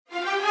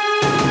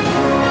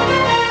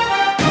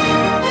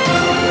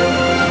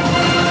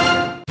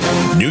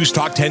News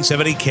Talk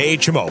 1070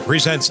 KHMO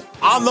presents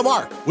On the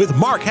Mark with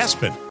Mark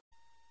Hespin.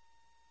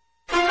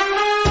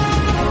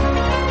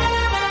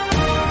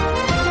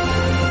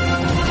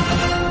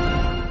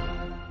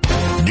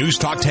 News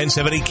Talk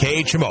 1070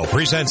 KHMO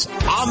presents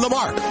On the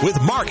Mark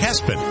with Mark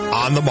Hespin.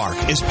 On the Mark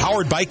is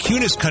powered by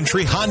Cunis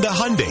Country Honda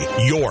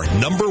Hyundai, your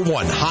number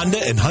one Honda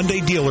and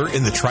Hyundai dealer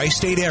in the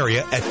tri-state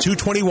area at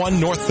 221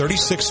 North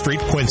 36th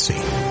Street, Quincy.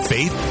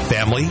 Faith,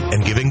 family,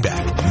 and giving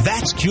back.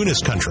 That's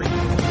Cunis Country.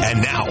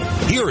 And now,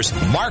 here's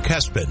Mark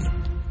Hespin.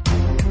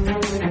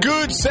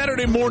 Good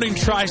Saturday morning,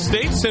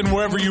 Tri-States, and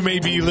wherever you may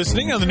be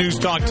listening on the News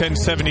Talk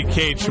 1070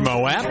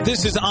 KHMO app.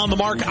 This is On the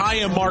Mark. I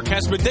am Mark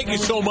Hespin. Thank you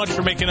so much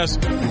for making us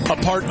a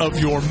part of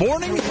your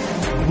morning.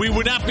 We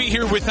would not be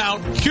here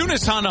without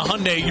Cunis Honda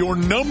Hyundai, your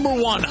number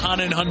one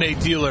Honda and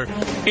Hyundai dealer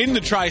in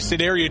the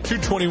Tri-State area,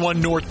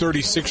 221 North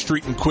 36th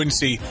Street in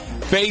Quincy.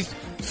 Faith,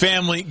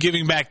 family,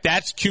 giving back.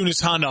 That's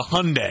Cunis Honda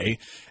Hyundai.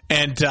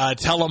 And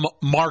tell them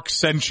Mark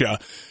sent you.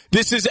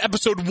 This is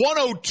episode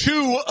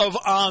 102 of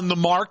On the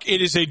Mark.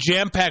 It is a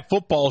jam-packed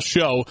football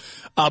show.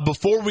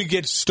 Before we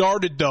get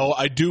started, though,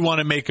 I do want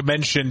to make a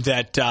mention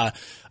that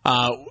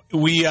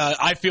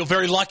I feel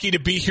very lucky to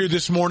be here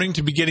this morning,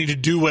 to be getting to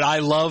do what I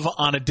love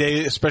on a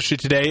day, especially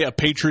today, a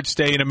Patriots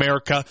Day in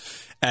America,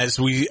 as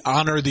we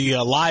honor the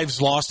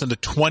lives lost on the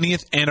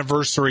 20th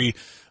anniversary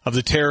of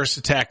the terrorist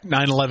attack,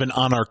 9/11,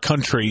 on our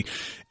country.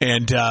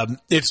 And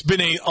it's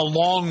been a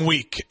long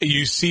week.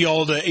 You see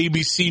all the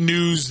ABC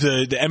News,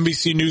 the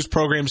NBC News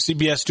program,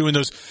 CBS doing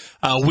those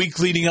week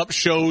leading up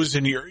shows,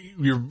 and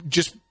you're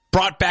just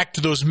brought back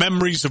to those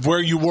memories of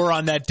where you were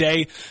on that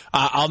day.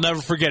 I'll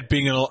never forget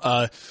being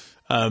not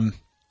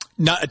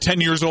 10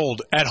 years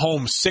old at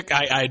home, sick.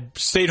 I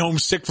stayed home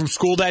sick from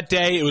school that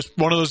day. It was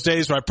one of those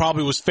days where I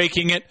probably was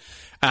faking it.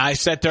 I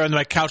sat there on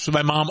my couch with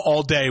my mom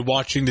all day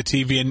watching the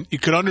TV, and you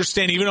could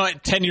understand, even though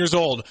at 10 years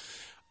old,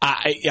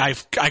 I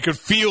could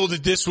feel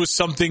that this was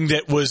something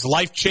that was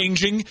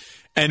life-changing,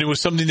 and it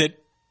was something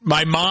that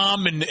my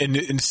mom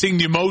and seeing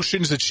the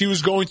emotions that she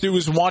was going through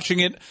was watching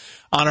it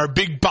on our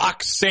big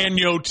box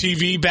Sanyo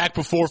TV back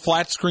before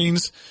flat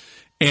screens.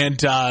 And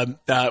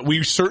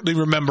we certainly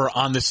remember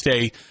on this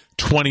day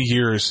 20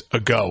 years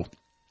ago.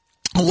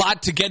 A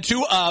lot to get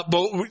to,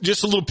 but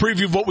just a little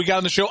preview of what we got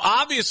on the show.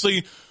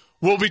 Obviously,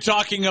 we'll be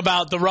talking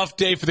about the rough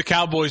day for the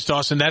Cowboys,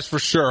 Dawson, that's for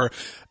sure.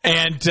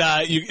 And,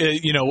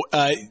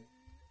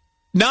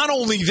 not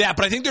only that,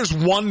 but I think there's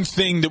one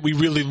thing that we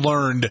really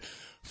learned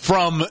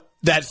from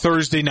that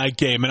Thursday night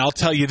game, and I'll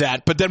tell you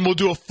that. But then we'll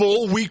do a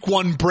full week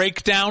one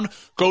breakdown,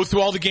 go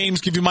through all the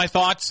games, give you my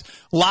thoughts.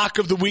 Lock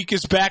of the week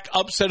is back.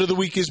 Upset of the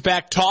week is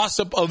back.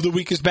 Toss-up of the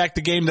week is back,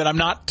 the game that I'm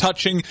not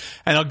touching,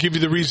 and I'll give you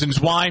the reasons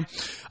why.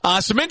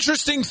 Some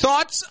interesting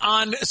thoughts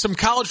on some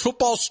college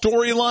football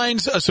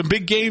storylines, some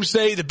big games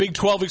today, the Big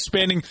 12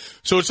 expanding.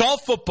 So it's all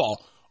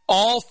football,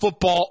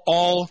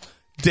 all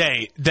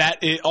day,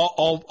 that is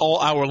all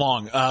hour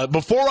long.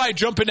 Before I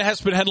jump into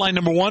Hespin headline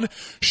number one,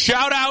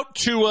 shout out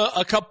to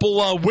a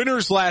couple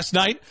winners last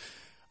night.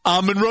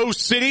 Monroe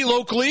City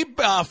locally,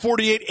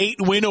 48-8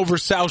 win over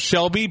South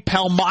Shelby.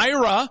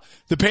 Palmyra,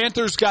 the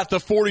Panthers got the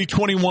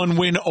 40-21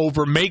 win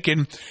over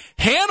Macon.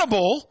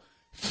 Hannibal,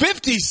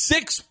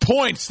 56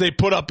 points they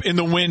put up in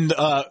the win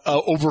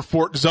over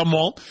Fort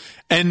Zumwalt.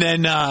 And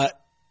then a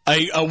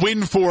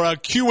win for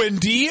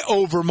QND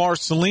over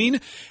Marceline.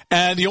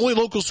 And the only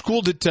local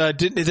school that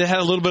had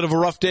a little bit of a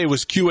rough day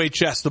was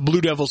QHS. The Blue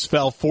Devils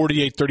fell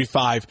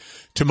 48-35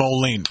 to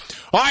Moline.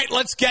 All right,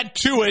 let's get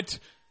to it.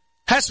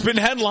 Hespin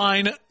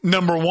headline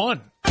number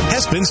one.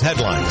 Hespin's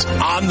headlines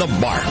on the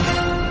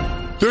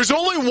Mark. There's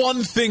only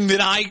one thing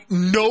that I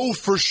know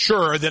for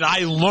sure that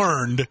I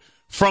learned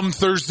from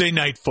Thursday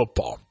night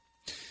football.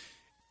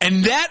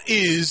 And that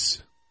is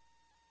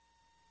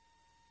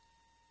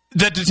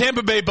that the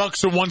Tampa Bay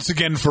Bucs are once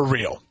again for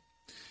real.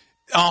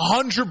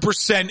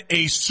 100%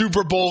 a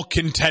Super Bowl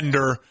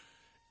contender,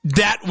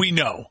 that we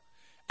know.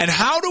 And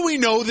how do we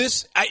know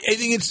this? I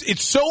think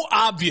it's so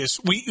obvious.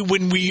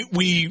 When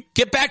we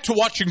get back to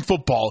watching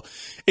football,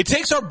 it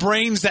takes our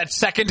brains that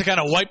second to kind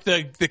of wipe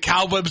the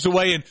cobwebs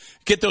away and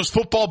get those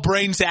football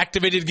brains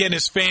activated again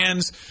as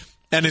fans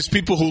and as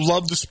people who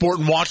love the sport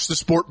and watch the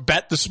sport,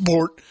 bet the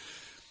sport.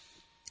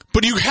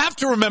 But you have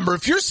to remember,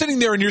 if you're sitting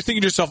there and you're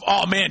thinking to yourself,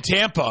 oh man,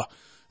 Tampa,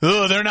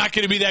 they're not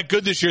going to be that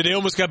good this year. They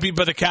almost got beat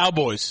by the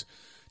Cowboys.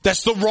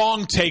 That's the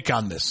wrong take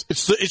on this.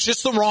 It's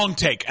just the wrong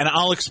take, and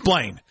I'll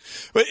explain.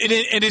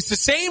 And it's the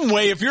same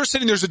way if you're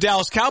sitting there as a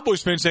Dallas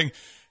Cowboys fan saying,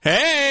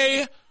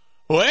 hey,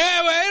 wait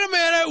a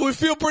minute, we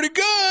feel pretty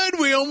good.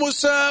 We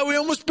almost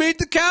beat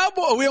the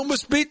Cowboys. We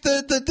almost beat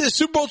the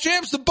Super Bowl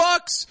champs, the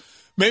Bucs.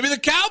 Maybe the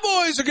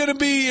Cowboys are going to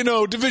be,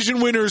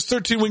 division winners,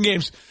 13-win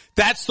games.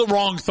 That's the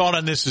wrong thought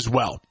on this as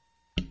well.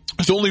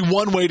 There's only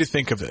one way to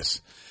think of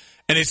this,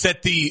 and it's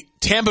that the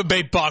Tampa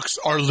Bay Bucs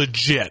are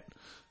legit.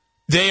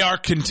 They are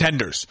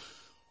contenders.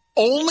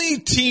 Only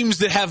teams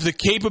that have the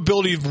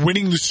capability of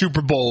winning the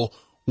Super Bowl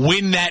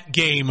win that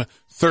game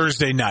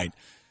Thursday night.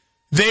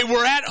 They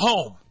were at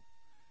home.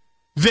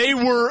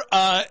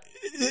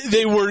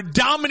 they were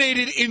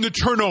dominated in the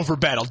turnover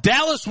battle.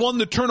 Dallas won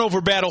the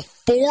turnover battle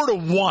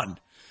 4-1.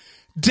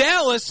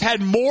 Dallas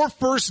had more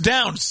first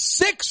downs,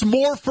 6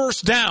 more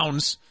first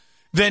downs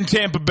than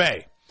Tampa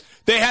Bay.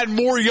 They had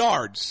more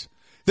yards.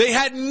 They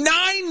had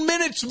 9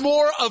 minutes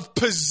more of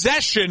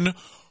possession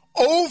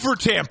over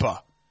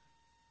Tampa,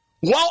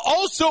 while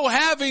also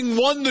having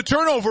won the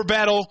turnover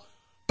battle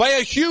by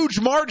a huge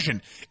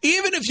margin.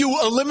 Even if you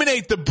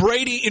eliminate the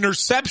Brady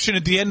interception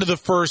at the end of the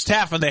first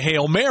half and the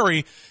Hail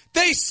Mary,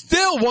 they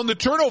still won the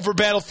turnover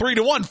battle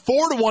 3-1,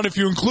 4-1 if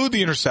you include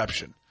the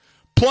interception,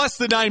 plus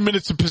the 9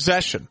 minutes of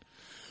possession.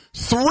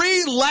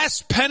 3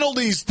 less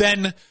penalties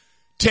than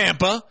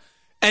Tampa,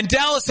 and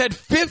Dallas had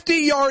 50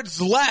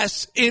 yards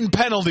less in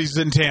penalties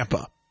than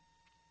Tampa.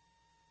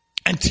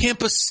 And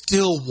Tampa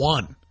still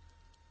won.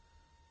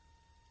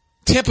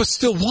 Tampa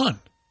still won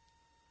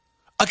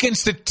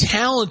against a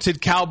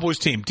talented Cowboys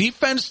team.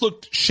 Defense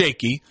looked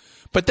shaky,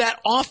 but that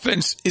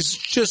offense is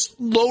just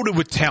loaded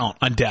with talent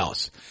on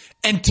Dallas.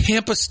 And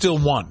Tampa still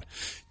won.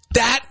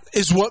 That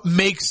is what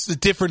makes the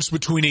difference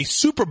between a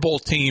Super Bowl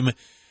team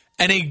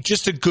and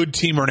just a good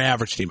team or an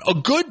average team. A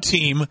good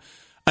team,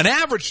 an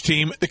average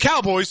team, the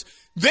Cowboys,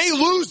 they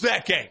lose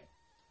that game.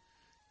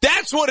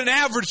 That's what an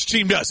average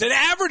team does. An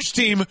average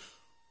team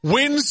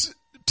wins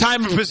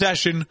time of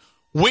possession,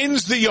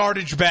 wins the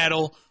yardage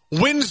battle,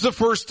 wins the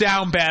first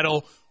down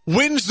battle,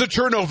 wins the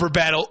turnover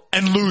battle,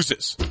 and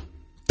loses.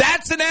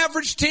 That's an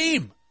average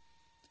team.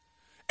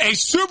 A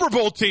Super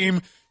Bowl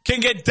team can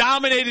get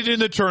dominated in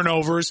the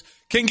turnovers,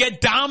 can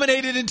get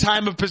dominated in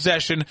time of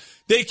possession.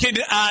 They can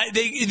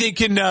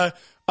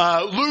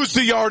lose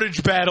the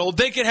yardage battle.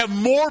 They can have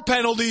more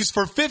penalties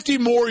for 50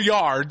 more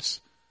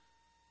yards.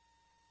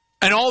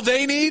 And all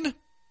they need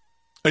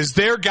is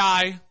their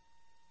guy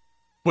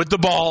with the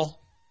ball,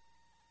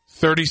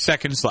 30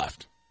 seconds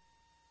left.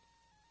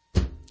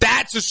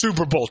 That's a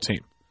Super Bowl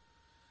team.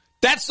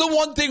 That's the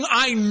one thing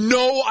I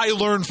know I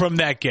learned from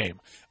that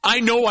game. I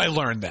know I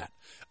learned that.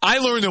 I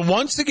learned that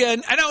once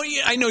again.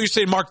 I know you're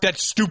saying, Mark,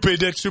 that's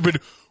stupid.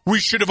 We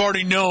should have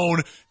already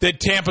known that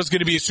Tampa's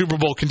going to be a Super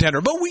Bowl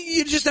contender. But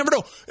you just never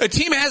know. A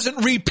team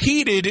hasn't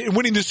repeated in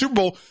winning the Super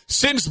Bowl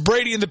since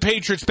Brady and the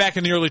Patriots back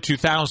in the early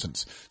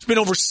 2000s. It's been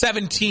over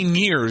 17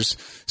 years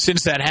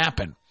since that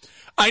happened.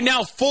 I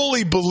now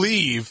fully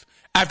believe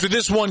after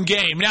this one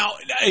game. Now,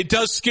 it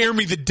does scare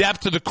me the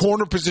depth of the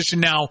corner position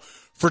now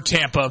for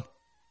Tampa.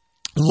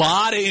 A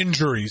lot of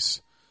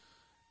injuries.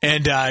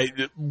 And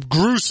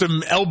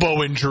gruesome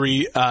elbow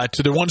injury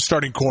to their one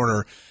starting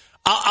corner.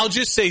 I'll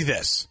just say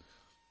this.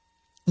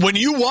 When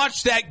you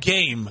watch that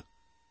game,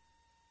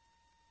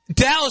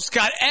 Dallas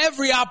got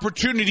every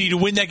opportunity to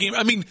win that game.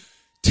 I mean,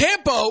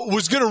 Tampa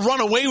was going to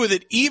run away with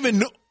it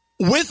even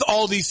with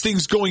all these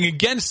things going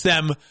against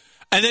them.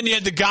 And then you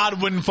had the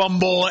Godwin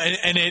fumble,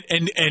 and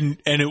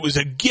it was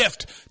a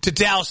gift to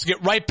Dallas to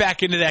get right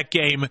back into that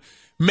game,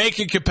 make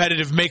it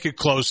competitive, make it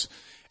close.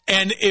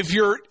 And if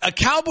you're a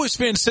Cowboys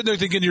fan sitting there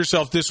thinking to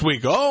yourself this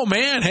week, oh,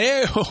 man,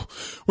 hey,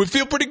 we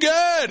feel pretty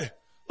good.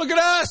 Look at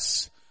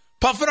us,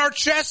 puffing our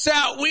chests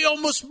out. We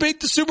almost beat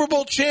the Super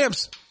Bowl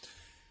champs.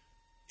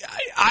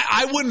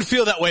 I wouldn't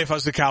feel that way if I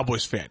was a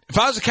Cowboys fan. If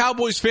I was a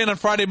Cowboys fan on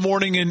Friday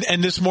morning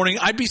and this morning,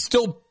 I'd be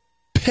still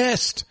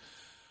pissed.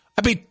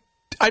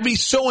 I'd be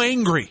so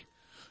angry.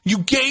 You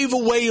gave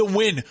away a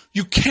win.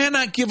 You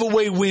cannot give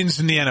away wins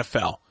in the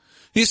NFL.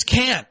 You just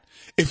can't.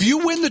 If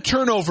you win the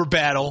turnover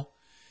battle,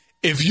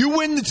 if you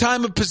win the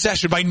time of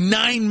possession by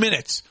 9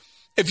 minutes,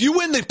 if you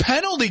win the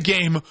penalty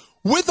game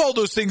with all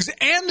those things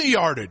and the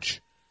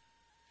yardage,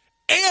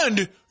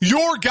 and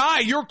your guy,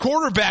 your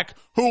quarterback,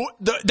 who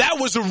that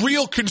was a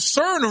real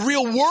concern, a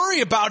real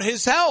worry about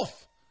his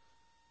health.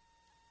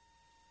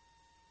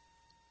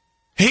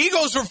 He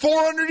goes for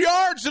 400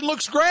 yards and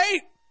looks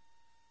great.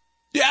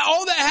 Yeah,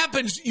 all that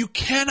happens. You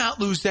cannot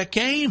lose that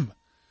game.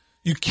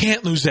 You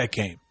can't lose that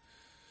game.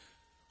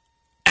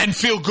 And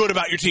feel good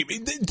about your team.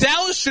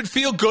 Dallas should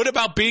feel good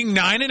about being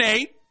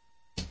 9-8,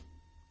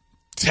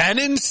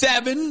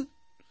 10-7,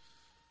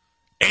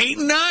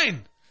 8-9.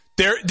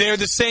 They're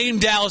the same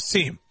Dallas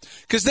team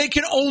because they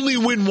can only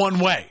win one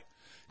way.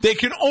 They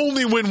can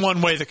only win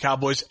one way, the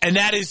Cowboys, and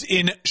that is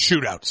in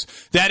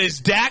shootouts. That is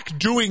Dak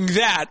doing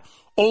that.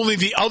 Only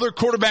the other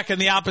quarterback on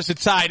the opposite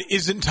side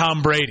isn't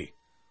Tom Brady.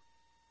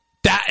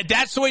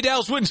 That's the way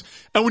Dallas wins.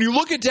 And when you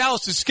look at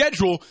Dallas'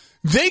 schedule,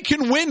 they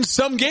can win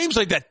some games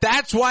like that.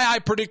 That's why I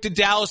predicted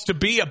Dallas to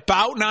be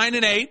about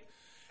 9-8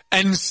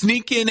 and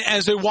sneak in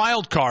as a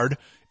wild card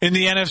in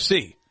the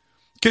NFC.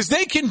 Because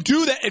they can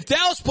do that. If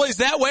Dallas plays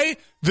that way,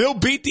 they'll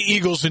beat the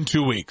Eagles in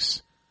 2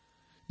 weeks.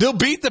 They'll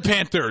beat the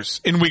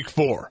Panthers in week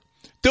 4.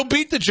 They'll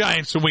beat the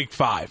Giants in week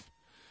 5.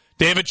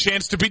 They have a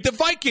chance to beat the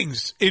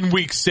Vikings in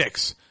week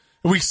 6,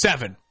 week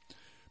 7.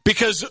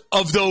 Because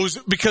of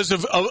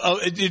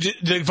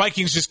the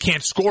Vikings just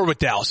can't score with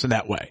Dallas in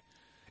that way.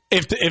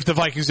 If the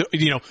Vikings,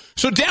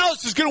 so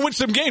Dallas is going to win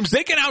some games.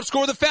 They can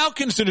outscore the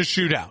Falcons in a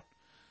shootout,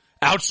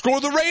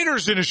 outscore the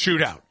Raiders in a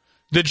shootout,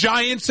 the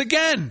Giants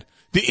again,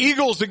 the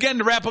Eagles again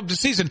to wrap up the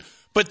season.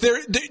 But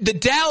the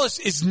Dallas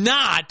is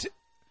not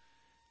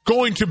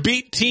going to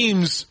beat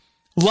teams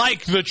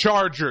like the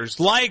Chargers,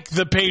 like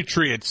the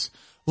Patriots,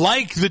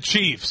 like the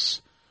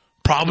Chiefs,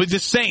 probably the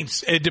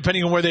Saints,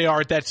 depending on where they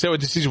are at that stage of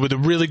the season, with a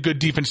really good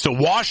defense. So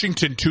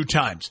Washington 2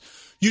 times.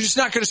 You're just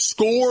not going to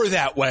score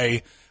that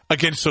way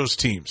against those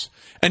teams.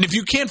 And if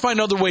you can't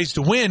find other ways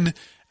to win,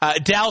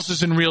 Dallas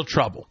is in real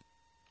trouble.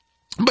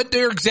 But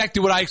they're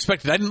exactly what I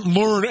expected. I didn't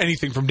learn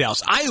anything from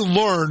Dallas. I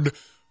learned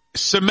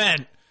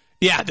cement.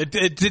 Yeah,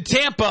 the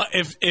Tampa,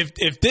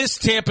 if this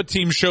Tampa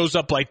team shows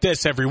up like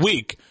this every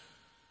week,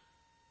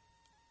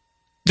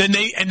 then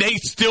they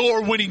still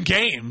are winning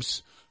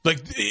games. Like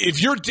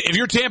if you're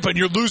Tampa and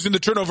you're losing the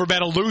turnover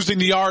battle, losing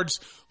the yards,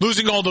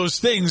 losing all those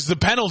things, the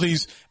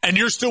penalties, and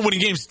you're still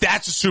winning games,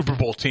 that's a Super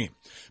Bowl team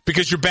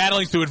because you're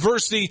battling through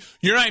adversity.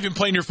 You're not even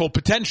playing your full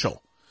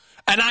potential.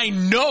 And I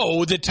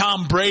know that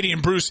Tom Brady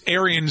and Bruce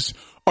Arians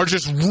are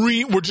just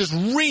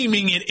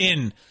reaming it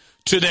in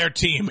to their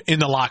team in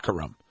the locker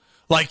room.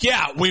 Like,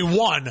 yeah, we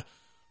won,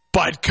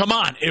 but come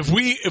on, if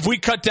we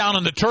cut down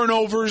on the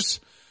turnovers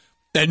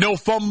and no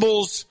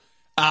fumbles.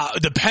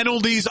 The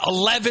penalties,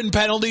 11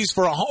 penalties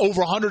for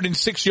over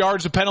 106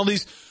 yards of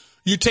penalties.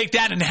 You take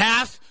that in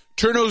half,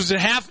 turnovers in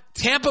half.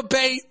 Tampa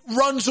Bay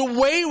runs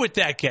away with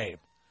that game.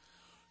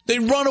 They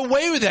run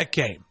away with that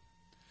game.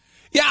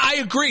 Yeah, I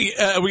agree.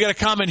 We got a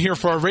comment here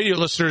for our radio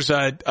listeners,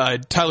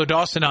 Tyler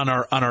Dawson on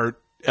our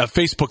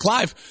Facebook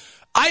Live.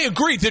 I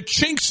agree. The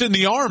chinks in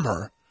the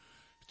armor,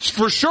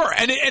 for sure.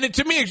 And it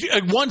to me,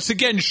 it once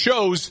again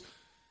shows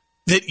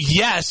that,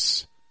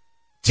 yes,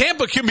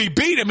 Tampa can be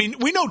beat. I mean,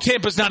 we know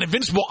Tampa's not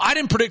invincible. I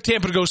didn't predict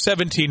Tampa to go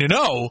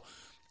 17-0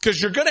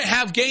 because you're going to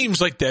have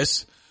games like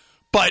this.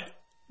 But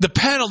the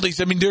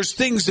penalties, I mean, there's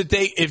things that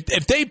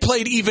if they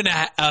played even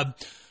a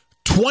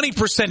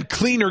 20%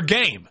 cleaner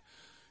game,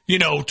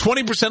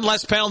 20%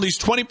 less penalties,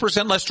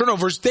 20% less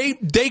turnovers,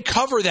 they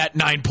cover that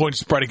 9-point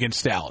spread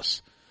against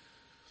Dallas.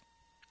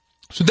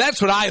 So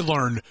that's what I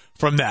learned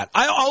from that.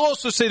 I'll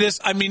also say this.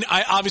 I mean,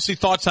 I obviously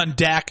thoughts on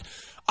Dak.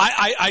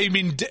 I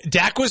mean,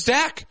 Dak was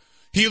Dak.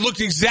 He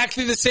looked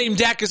exactly the same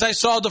Dak as I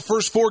saw the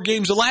first 4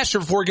 games of last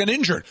year before he got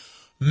injured.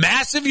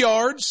 Massive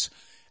yards,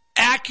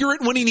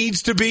 accurate when he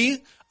needs to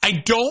be. I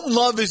don't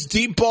love his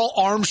deep ball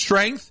arm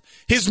strength.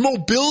 His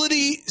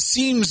mobility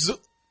seems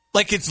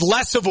like it's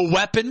less of a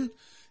weapon.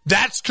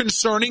 That's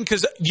concerning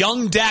because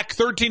young Dak,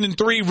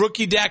 13-3,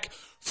 rookie Dak,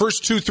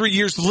 first 2-3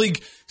 years of the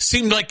league,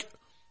 seemed like,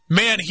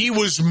 man, he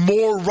was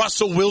more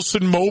Russell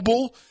Wilson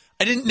mobile.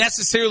 I didn't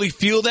necessarily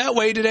feel that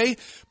way today,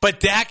 but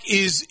Dak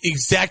is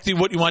exactly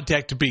what you want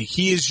Dak to be.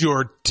 He is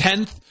your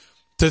 10th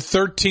to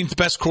 13th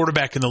best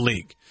quarterback in the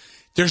league.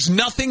 There's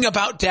nothing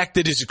about Dak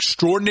that is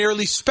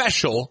extraordinarily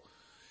special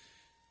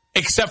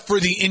except for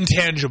the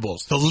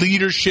intangibles, the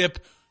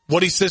leadership,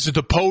 what he says at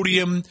the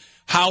podium,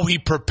 how he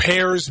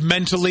prepares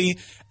mentally,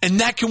 and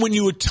that can win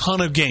you a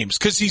ton of games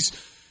because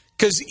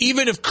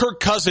even if Kirk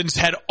Cousins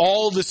had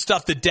all the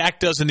stuff that Dak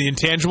does in the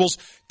intangibles,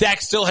 Dak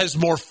still has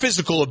more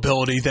physical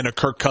ability than a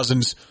Kirk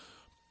Cousins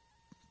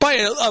by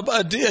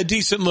a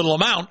decent little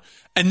amount,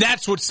 and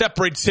that's what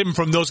separates him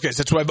from those guys.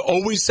 That's what I've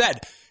always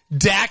said.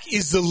 Dak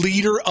is the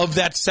leader of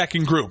that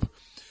second group.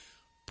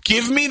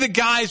 Give me the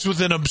guys with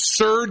an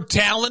absurd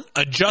talent,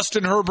 a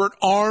Justin Herbert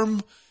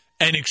arm,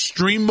 and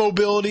extreme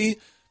mobility,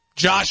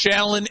 Josh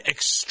Allen,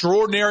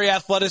 extraordinary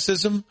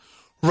athleticism,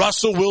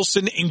 Russell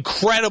Wilson,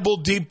 incredible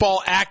deep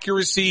ball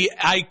accuracy,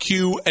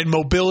 IQ, and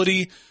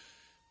mobility.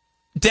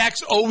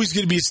 Dak's always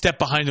going to be a step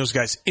behind those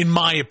guys, in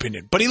my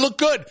opinion. But he looked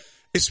good,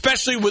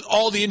 especially with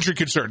all the injury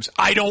concerns.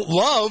 I don't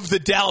love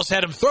that Dallas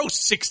had him throw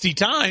 60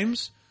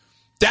 times.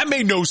 That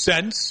made no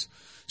sense,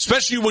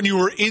 especially when you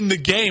were in the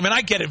game. And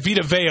I get it,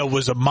 Vita Vea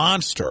was a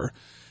monster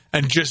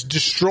and just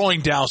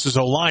destroying Dallas's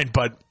O-line.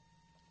 But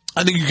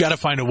I think you got to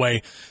find a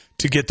way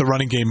to get the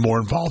running game more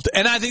involved.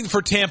 And I think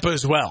for Tampa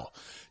as well.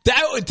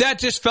 That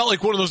just felt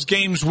like one of those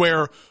games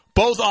where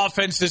both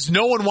offenses,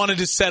 no one wanted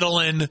to settle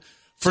in.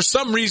 For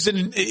some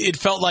reason, it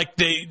felt like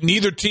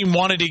neither team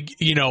wanted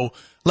to,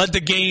 let the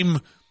game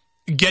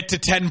get to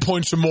 10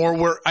 points or more,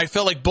 where I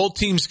felt like both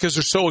teams, because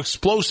they're so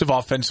explosive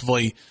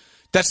offensively,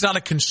 that's not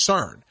a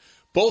concern.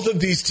 Both of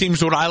these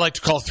teams are what I like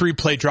to call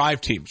 3-play drive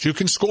teams. You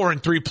can score in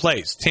 3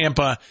 plays,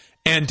 Tampa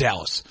and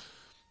Dallas.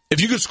 If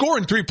you can score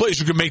in 3 plays,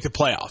 you can make the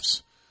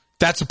playoffs.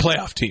 That's a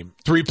playoff team.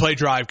 3-play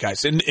drive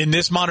guys. In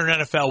this modern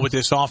NFL with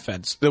this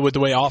offense, with the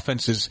way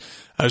offense is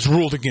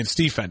ruled against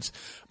defense.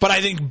 But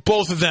I think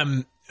both of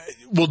them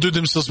will do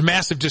themselves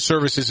massive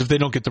disservices if they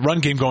don't get the run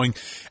game going.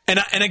 And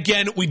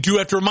again, we do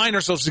have to remind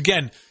ourselves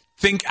again,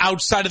 think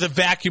outside of the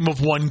vacuum of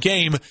one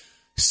game.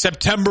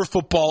 September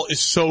football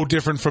is so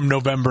different from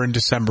November and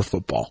December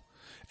football.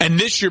 And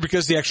this year,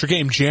 because of the extra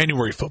game,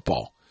 January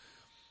football.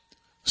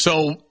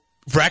 So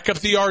rack up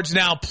the yards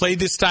now, play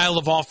this style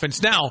of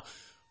offense now,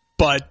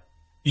 but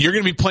you're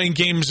going to be playing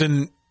games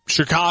in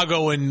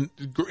Chicago and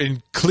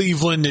in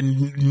Cleveland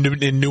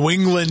and in New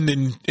England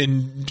and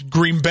in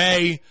Green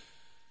Bay,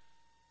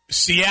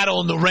 Seattle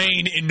in the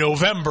rain in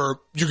November.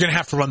 You're going to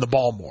have to run the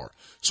ball more.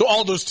 So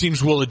all those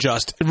teams will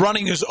adjust.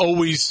 Running is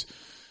always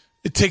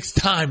It takes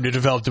time to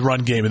develop the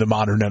run game in the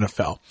modern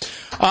NFL.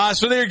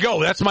 So there you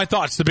go. That's my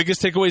thoughts. The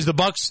biggest takeaway is the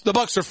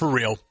Bucs are for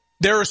real.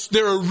 They're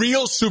a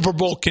real Super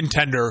Bowl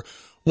contender.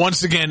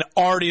 Once again,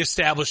 already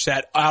established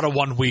that out of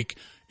 1 week.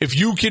 If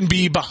you can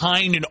be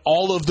behind in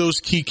all of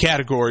those key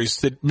categories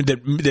that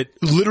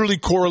literally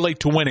correlate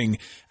to winning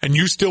and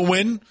you still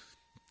win,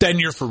 then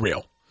you're for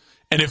real.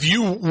 And if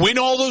you win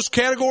all those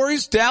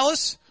categories,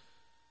 Dallas,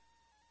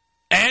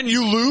 and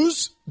you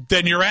lose,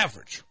 then you're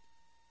average.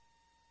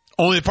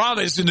 Only the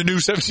problem is in the new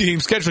 17-team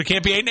schedule, it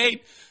can't be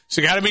 8-8.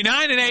 So you got to be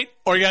 9-8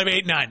 or you got to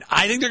be 8-9.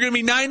 I think they're going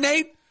to be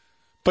 9-8,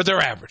 but they're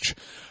average.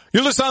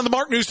 You're listening on the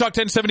Mark News Talk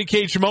 1070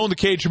 KHMO and the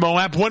KHMO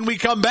app. When we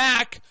come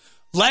back,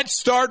 let's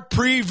start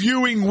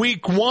previewing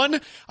week 1.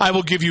 I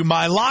will give you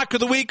my lock of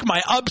the week,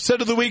 my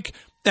upset of the week,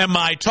 and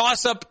my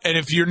toss-up. And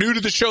if you're new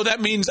to the show, that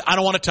means I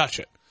don't want to touch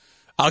it.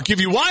 I'll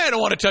give you why I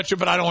don't want to touch it,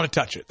 but I don't want to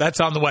touch it.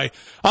 That's on the way.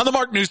 On the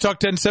Mark News Talk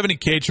 1070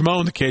 KHMO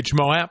and the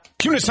KHMO app.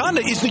 Kunis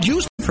Honda is the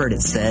used. I've heard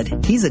it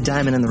said, he's a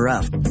diamond in the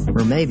rough.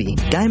 Or maybe,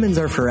 diamonds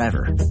are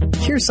forever.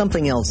 Here's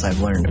something else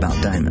I've learned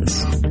about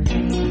diamonds.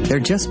 They're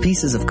just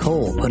pieces of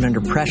coal put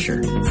under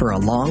pressure for a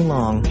long,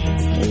 long,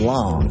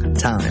 long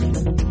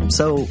time.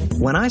 So,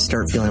 when I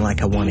start feeling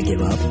like I want to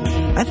give up,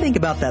 I think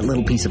about that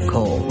little piece of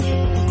coal.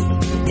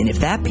 And if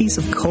that piece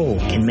of coal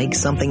can make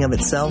something of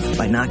itself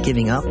by not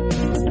giving up,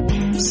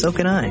 so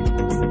can I.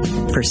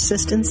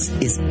 Persistence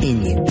is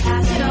in you.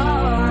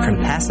 From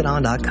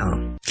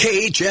PassItOn.com.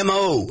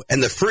 KHMO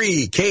and the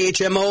free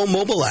KHMO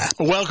mobile app.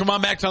 Welcome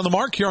on back to On the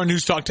Mark here on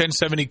News Talk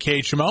 1070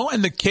 KHMO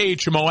and the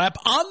KHMO app.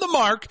 On the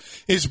Mark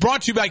is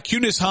brought to you by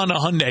Kunis Honda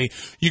Hyundai.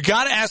 You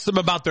got to ask them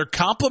about their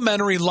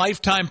complimentary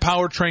lifetime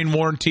powertrain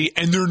warranty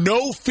and their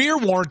no fear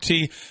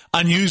warranty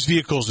on used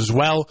vehicles as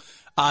well.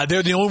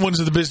 They're the only ones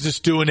in the business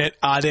doing it.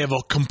 They have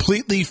a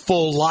completely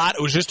full lot.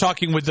 I was just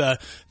talking with the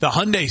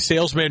Hyundai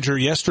sales manager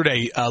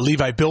yesterday,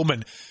 Levi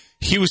Billman.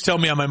 He was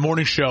telling me on my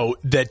morning show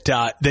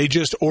that they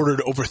just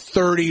ordered over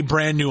 30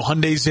 brand new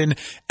Hyundais in.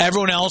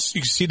 Everyone else,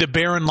 you can see the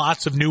barren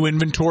lots of new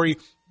inventory,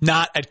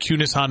 not at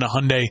Kunis Honda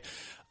Hyundai.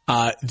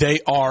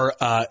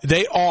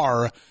 They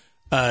are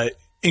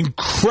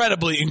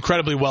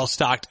incredibly well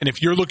stocked. And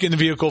if you're looking in the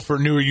vehicle for a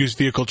new or used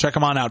vehicle, check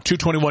them on out.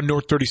 221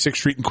 North 36th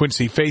Street in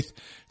Quincy. Faith,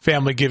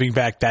 family, giving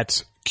back.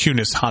 That's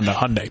Kunis Honda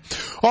Hyundai.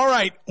 All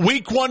right,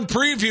 week 1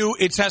 preview.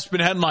 It's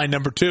Hespin headline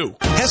number 2.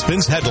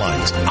 Hespin's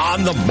headlines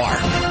on the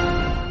Mark.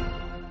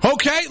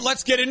 Okay,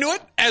 let's get into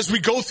it. As we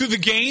go through the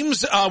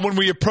games, when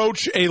we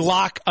approach a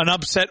lock, an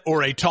upset,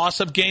 or a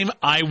toss-up game,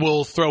 I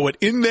will throw it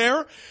in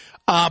there.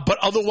 But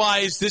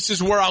otherwise, this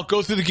is where I'll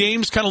go through the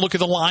games, kind of look at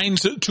the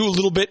lines too a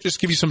little bit,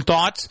 just give you some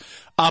thoughts,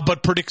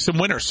 but predict some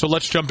winners. So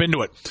let's jump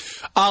into it.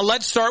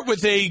 Let's start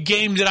with a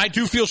game that I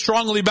do feel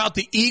strongly about,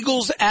 the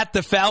Eagles at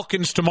the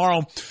Falcons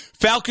tomorrow.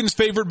 Falcons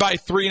favored by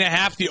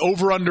 3.5, the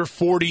over-under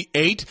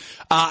 48.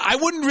 I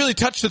wouldn't really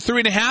touch the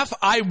 3.5.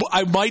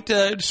 I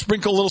might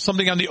sprinkle a little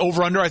something on the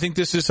over-under. I think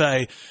this is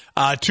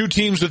two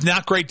teams with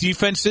not great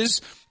defenses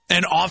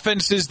and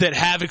offenses that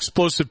have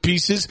explosive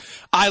pieces.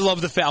 I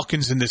love the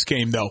Falcons in this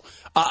game, though.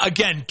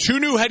 Again, 2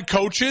 new head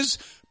coaches,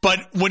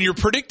 but when you're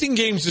predicting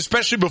games,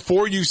 especially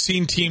before you've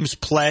seen teams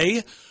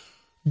play,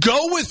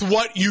 go with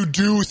what you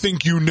do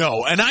think you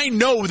know. And I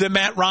know that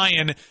Matt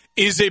Ryan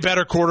is a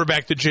better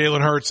quarterback than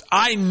Jalen Hurts.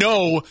 I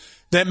know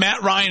that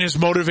Matt Ryan is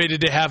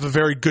motivated to have a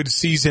very good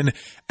season,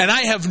 and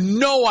I have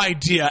no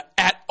idea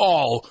at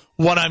all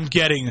what I'm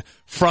getting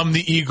from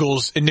the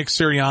Eagles and Nick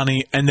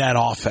Sirianni and that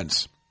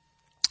offense.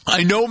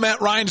 I know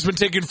Matt Ryan's been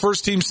taking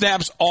first-team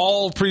snaps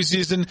all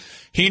preseason.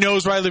 He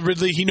knows Riley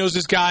Ridley. He knows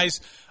his guys.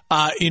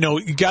 He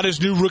got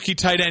his new rookie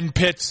tight end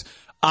Pitts.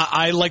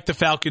 I like the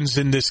Falcons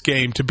in this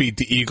game to beat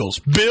the Eagles.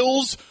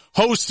 Bills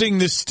hosting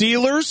the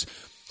Steelers.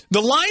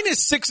 The line is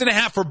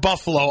 6.5 for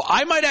Buffalo.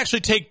 I might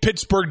actually take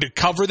Pittsburgh to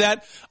cover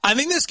that. I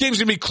think this game's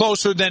going to be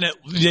closer than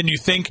you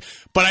think,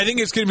 but I think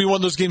it's going to be one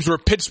of those games where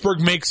Pittsburgh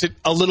makes it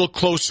a little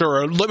closer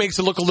or makes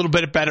it look a little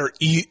bit better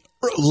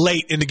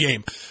late in the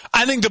game.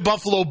 I think the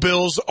Buffalo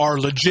Bills are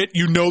legit.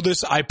 You know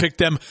this. I picked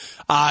them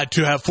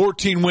to have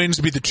 14 wins,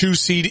 to be the 2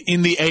 seed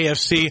in the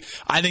AFC.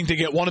 I think they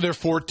get one of their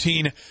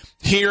 14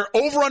 here.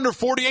 Over under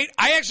 48.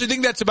 I actually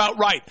think that's about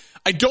right.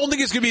 I don't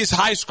think it's going to be as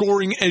high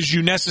scoring as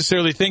you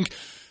necessarily think.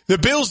 The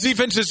Bills'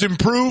 defense has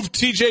improved.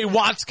 T.J.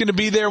 Watt's going to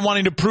be there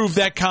wanting to prove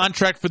that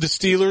contract for the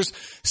Steelers.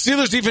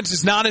 Steelers' defense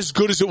is not as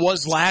good as it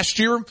was last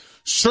year.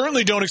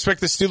 Certainly don't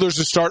expect the Steelers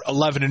to start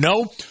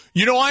 11-0.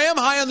 You know, I am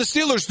high on the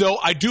Steelers, though.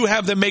 I do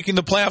have them making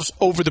the playoffs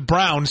over the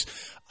Browns.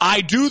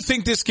 I do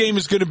think this game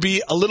is going to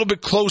be a little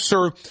bit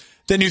closer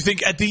than you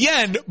think at the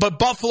end, but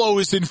Buffalo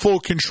is in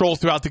full control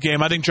throughout the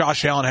game. I think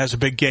Josh Allen has a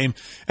big game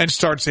and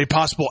starts a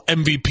possible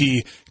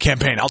MVP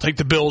campaign. I'll take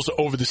the Bills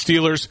over the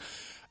Steelers.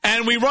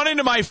 And we run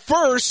into my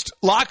first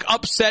lock,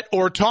 upset,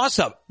 or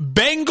toss-up.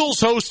 Bengals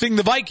hosting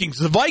the Vikings.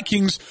 The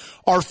Vikings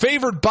are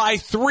favored by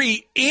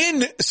 3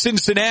 in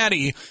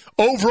Cincinnati,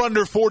 over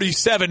under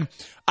 47.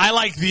 I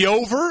like the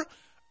over.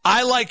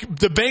 I like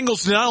the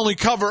Bengals to not only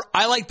cover,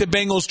 I like the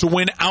Bengals to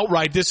win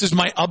outright. This is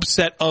my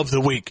upset of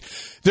the week.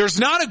 There's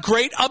not a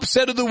great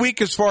upset of the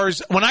week as far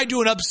as when I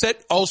do an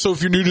upset. Also,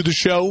 if you're new to the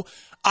show,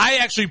 I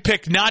actually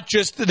pick not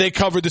just that they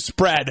cover the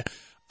spread.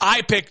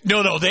 I pick,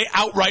 no, they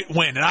outright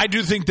win. And I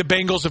do think the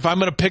Bengals, if I'm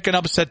going to pick an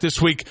upset this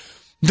week,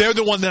 they're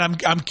the one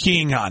that I'm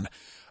keying on.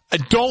 I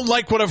don't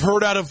like what I've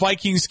heard out of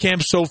Vikings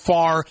camp so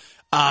far.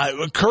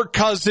 Kirk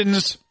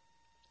Cousins,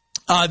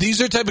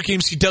 these are the type of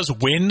games he does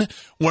win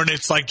when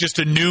it's like just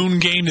a noon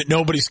game that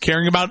nobody's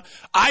caring about.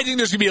 I think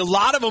there's going to be a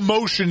lot of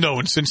emotion, though,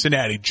 in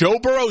Cincinnati. Joe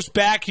Burrow's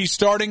back. He's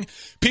starting.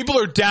 People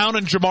are down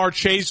on Jamar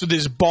Chase with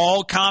his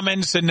ball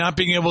comments and not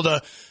being able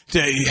to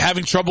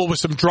having trouble with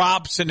some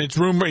drops. And it's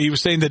rumor he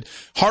was saying that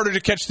harder to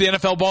catch the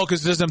NFL ball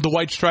because it doesn't have the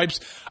white stripes.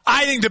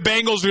 I think the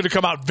Bengals are going to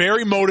come out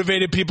very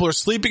motivated. People are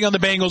sleeping on the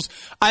Bengals.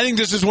 I think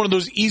this is one of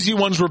those easy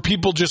ones where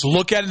people just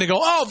look at it and they go,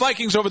 oh,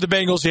 Vikings over the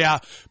Bengals. Yeah,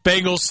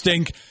 Bengals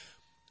stink.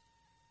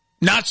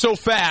 Not so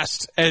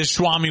fast, as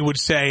Schwami would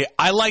say.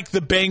 I like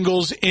the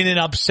Bengals in an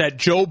upset.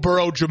 Joe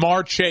Burrow,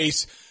 Jamar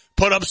Chase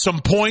put up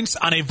some points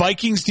on a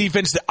Vikings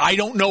defense that I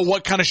don't know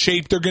what kind of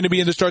shape they're going to be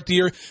in to start the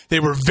year.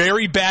 They were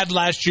very bad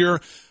last year.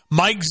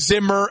 Mike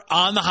Zimmer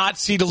on the hot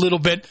seat a little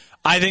bit.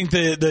 I think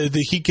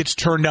the heat gets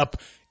turned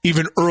up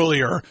even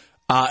earlier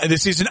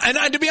this season.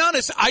 And to be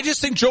honest, I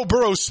just think Joe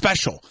Burrow's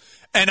special.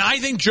 And I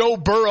think Joe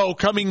Burrow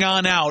coming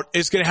on out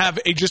is going to have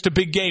just a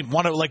big game.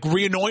 Want to like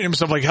reanoint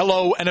himself like,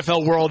 hello,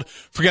 NFL world.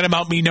 Forget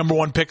about me, number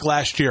one pick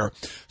last year.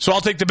 So I'll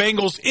take the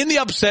Bengals in the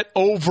upset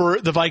over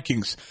the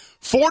Vikings.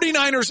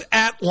 49ers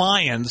at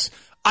Lions.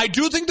 I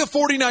do think the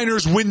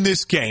 49ers win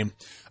this game.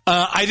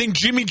 I think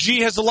Jimmy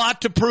G has a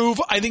lot to prove.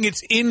 I think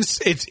it's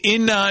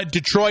in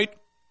Detroit.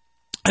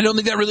 I don't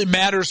think that really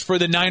matters for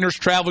the Niners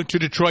traveling to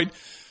Detroit.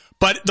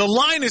 But the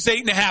line is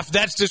 8.5.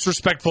 That's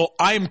disrespectful.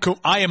 I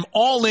am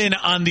all in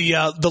on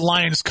the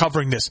Lions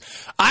covering this.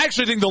 I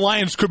actually think the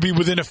Lions could be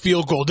within a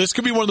field goal. This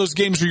could be one of those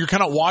games where you're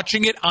kind of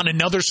watching it on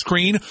another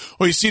screen,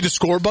 or you see the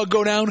score bug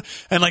go down,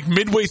 and like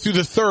midway through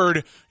the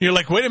third, you're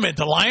like, wait a minute,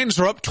 the Lions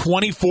are up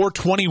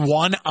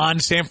 24-21 on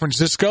San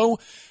Francisco,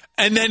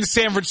 and then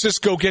San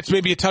Francisco gets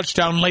maybe a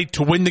touchdown late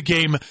to win the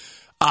game.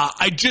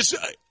 I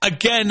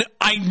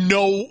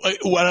know,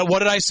 what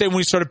did I say when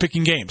we started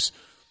picking games?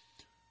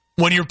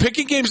 When you're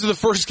picking games of the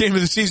first game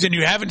of the season,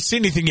 you haven't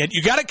seen anything yet.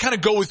 You got to kind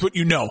of go with what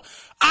you know.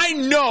 I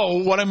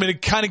know what I'm going to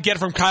kind of get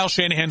from Kyle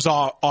Shanahan's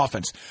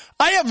offense.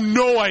 I have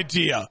no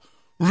idea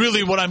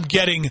really what I'm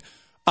getting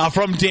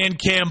from Dan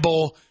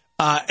Campbell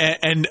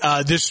and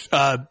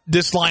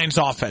this Lions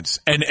offense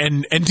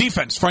and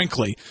defense.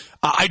 Frankly,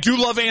 I do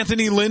love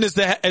Anthony Lynn as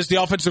the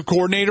offensive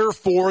coordinator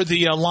for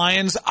the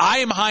Lions. I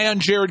am high on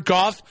Jared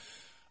Goff.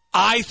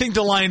 I think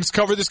the Lions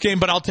cover this game,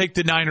 but I'll take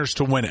the Niners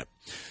to win it.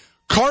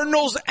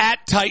 Cardinals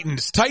at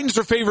Titans. Titans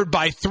are favored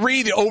by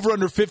 3. The over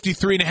under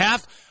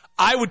 53.5.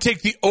 I would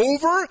take the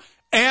over,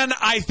 and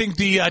I think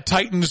the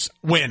Titans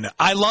win.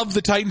 I love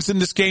the Titans in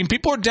this game.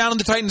 People are down on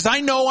the Titans.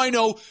 I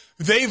know.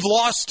 They've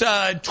lost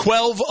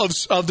 12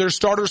 of their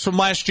starters from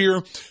last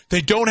year.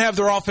 They don't have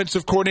their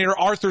offensive coordinator,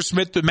 Arthur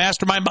Smith, the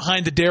mastermind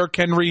behind the Derrick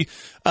Henry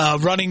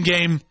running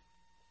game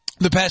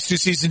the past 2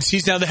 seasons.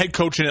 He's now the head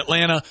coach in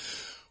Atlanta.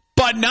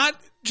 But not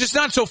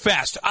so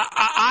fast.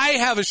 I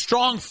have a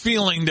strong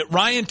feeling that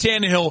Ryan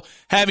Tannehill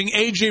having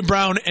A.J.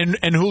 Brown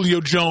and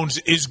Julio Jones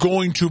is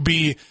going to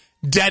be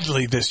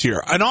deadly this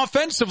year. And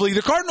offensively,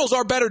 the Cardinals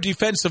are better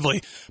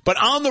defensively.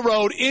 But on the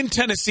road in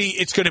Tennessee,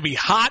 it's going to be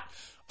hot,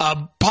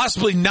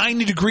 possibly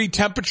 90-degree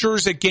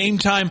temperatures at game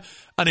time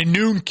on a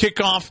noon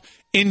kickoff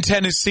in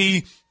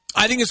Tennessee.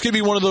 I think it's going to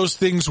be one of those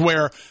things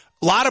where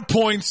a lot of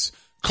points,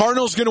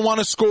 Cardinals going to want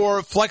to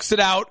score, flex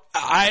it out.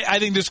 I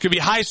think this could be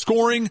high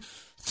scoring,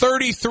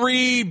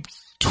 33,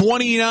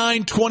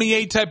 29,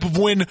 28 type of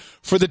win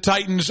for the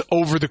Titans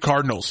over the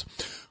Cardinals.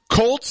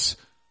 Colts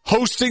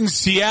hosting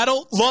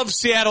Seattle. Love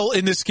Seattle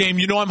in this game.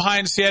 You know I'm high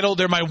in Seattle.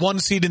 They're my 1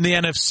 seed in the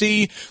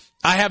NFC.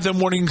 I have them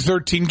winning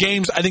 13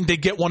 games. I think they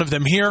get one of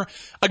them here.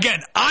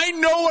 Again, I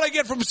know what I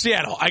get from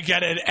Seattle. I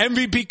get an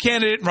MVP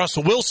candidate in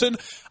Russell Wilson.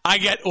 I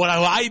get what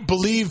I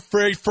believe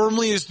very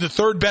firmly is the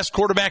 3rd best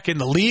quarterback in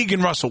the league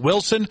in Russell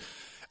Wilson.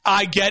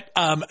 I get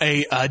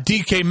a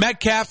DK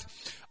Metcalf.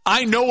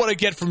 I know what I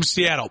get from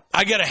Seattle.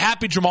 I get a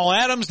happy Jamal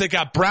Adams. They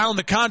got Brown,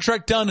 the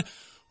contract done.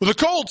 With the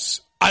Colts,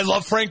 I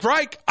love Frank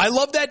Reich. I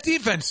love that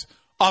defense.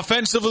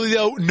 Offensively,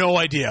 though, no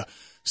idea.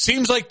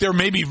 Seems like they're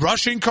maybe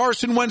rushing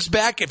Carson Wentz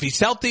back. If he's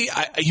healthy,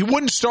 he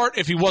wouldn't start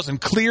if he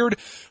wasn't cleared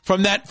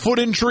from that foot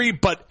injury.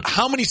 But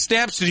how many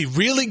snaps did he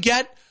really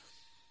get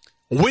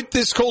with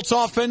this Colts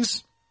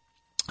offense?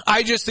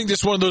 I just think this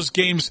is one of those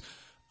games.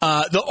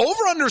 The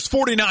over-under is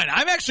 49.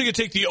 I'm actually going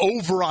to take the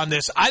over on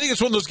this. I think it's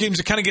one of those games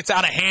that kind of gets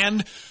out of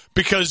hand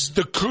because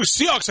the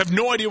Seahawks have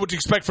no idea what to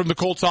expect from the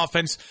Colts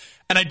offense.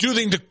 And I do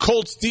think the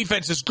Colts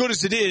defense, as good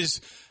as it is,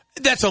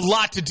 that's a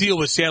lot to deal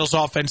with Seattle's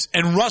offense.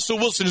 And Russell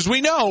Wilson, as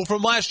we know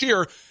from last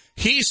year,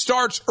 he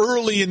starts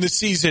early in the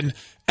season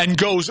and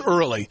goes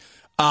early.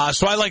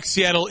 So I like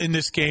Seattle in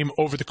this game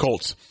over the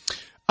Colts.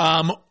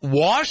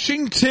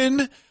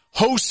 Washington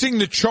hosting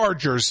the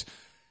Chargers.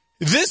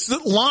 This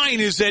line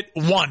is at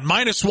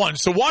 -1.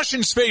 So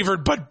Washington's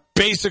favored, but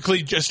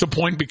basically just a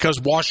point because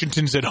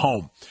Washington's at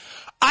home.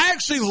 I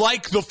actually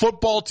like the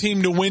football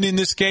team to win in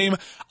this game.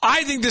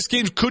 I think this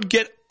game could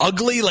get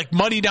ugly, like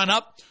muddied on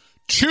up.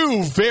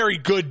 Two very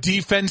good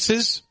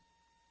defenses.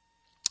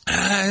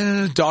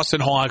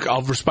 Dawson Hall,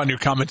 I'll respond to your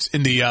comments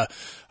in the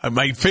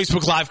my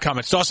Facebook Live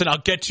comments. Dawson, I'll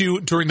get to you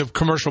during the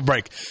commercial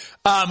break.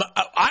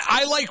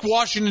 I like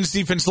Washington's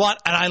defense a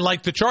lot, and I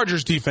like the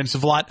Chargers' defense a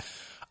lot.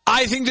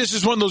 I think this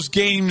is one of those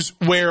games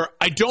where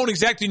I don't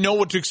exactly know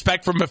what to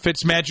expect from a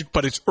Fitzmagic,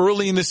 but it's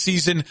early in the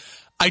season.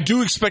 I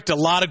do expect a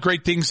lot of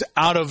great things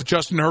out of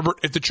Justin Herbert.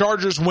 If the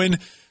Chargers win,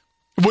 it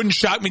wouldn't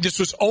shock me. This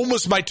was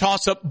almost my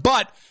toss-up,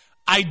 but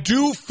I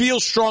do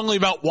feel strongly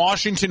about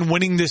Washington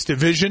winning this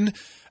division.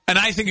 And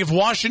I think if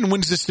Washington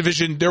wins this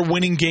division, they're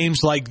winning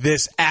games like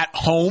this at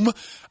home.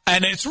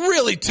 And it's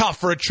really tough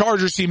for a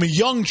Chargers team, a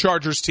young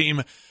Chargers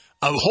team,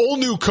 a whole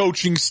new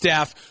coaching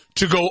staff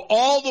to go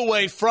all the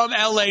way from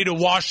L.A. to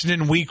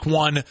Washington week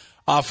 1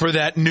 for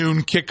that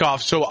noon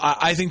kickoff. So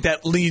I think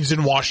that leads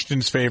in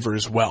Washington's favor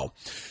as well.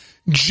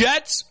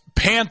 Jets,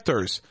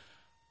 Panthers.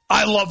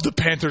 I love the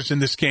Panthers in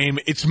this game.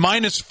 It's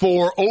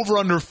 -4, over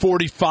under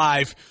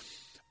 45.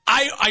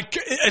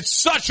 It's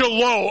such a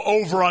low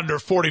over under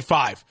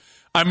 45.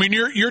 I mean,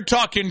 you're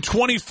talking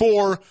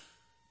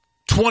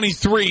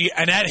 24-23,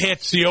 and that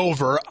hits the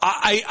over.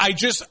 I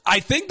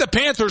think the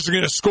Panthers are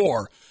going to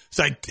score.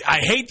 So I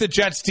hate the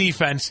Jets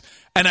defense,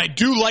 and I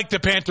do like the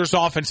Panthers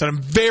offense, and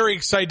I'm very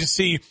excited to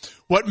see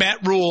what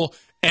Matt Rule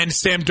and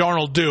Sam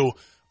Darnold do.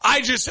 I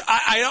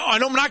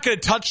know I'm not going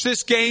to touch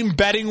this game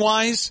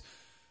betting-wise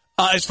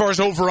as far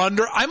as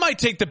over-under. I might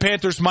take the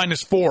Panthers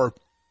 -4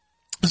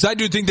 because I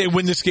do think they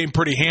win this game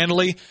pretty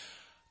handily.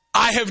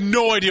 I have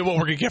no idea what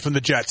we're going to get from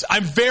the Jets.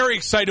 I'm very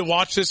excited to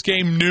watch this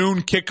game,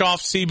 noon,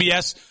 kickoff,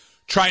 CBS,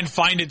 try and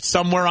find it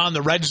somewhere on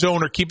the red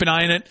zone or keep an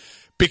eye on it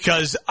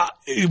because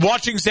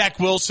watching Zach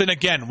Wilson,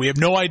 again, we have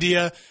no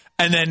idea,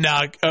 and then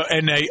a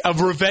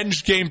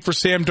revenge game for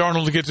Sam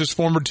Darnold against his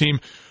former team.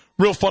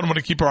 Real fun one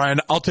to keep our eye on.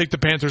 I'll take the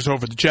Panthers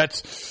over the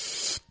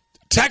Jets.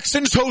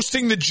 Texans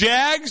hosting the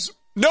Jags.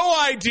 No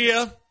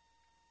idea.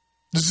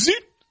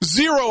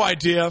 Zero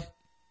idea.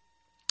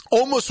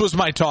 Almost was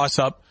my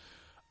toss-up.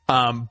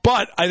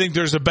 But I think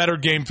there's a better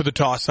game for the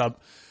toss-up.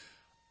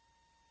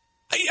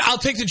 I'll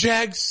take the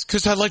Jags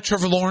because I like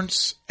Trevor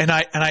Lawrence, and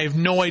I have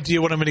no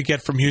idea what I'm going to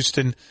get from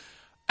Houston.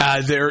 I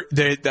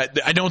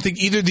don't think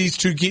either of these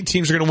two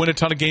teams are going to win a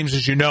ton of games,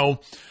 as you know.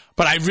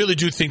 But I really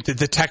do think that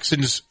the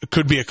Texans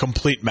could be a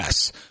complete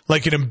mess,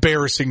 like an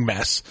embarrassing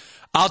mess.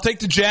 I'll take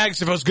the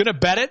Jags. If I was going to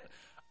bet it,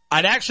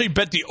 I'd actually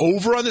bet the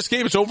over on this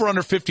game. It's over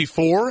under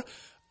 54.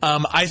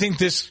 I think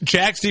this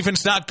Jags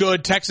defense not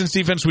good. Texans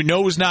defense we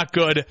know is not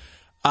good.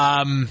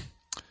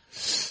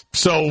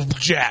 So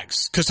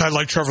Jags, because I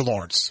like Trevor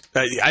Lawrence.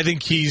 I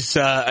think he's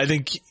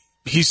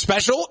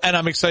special, and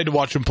I'm excited to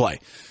watch him play.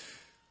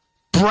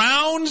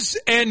 Browns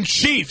and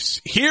Chiefs.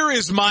 Here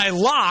is my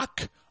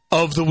lock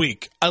of the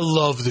week. I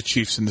love the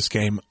Chiefs in this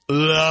game.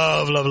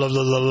 Love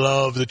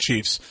the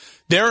Chiefs.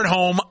 They're at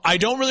home. I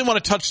don't really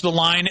want to touch the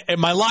line,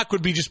 and my lock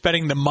would be just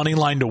betting the money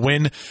line to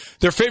win.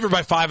 They're favored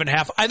by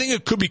 5.5. I think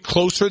it could be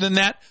closer than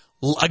that.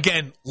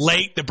 Again,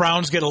 late. The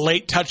Browns get a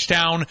late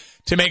touchdown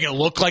to make it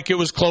look like it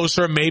was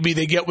closer. Maybe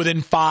they get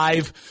within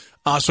 5.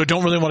 So I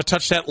don't really want to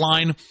touch that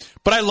line.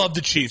 But I love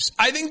the Chiefs.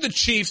 I think the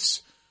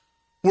Chiefs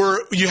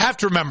you have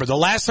to remember, the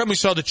last time we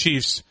saw the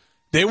Chiefs,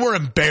 they were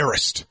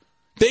embarrassed.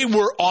 They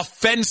were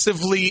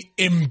offensively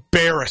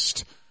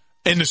embarrassed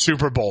in the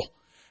Super Bowl.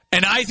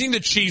 And I think the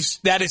Chiefs,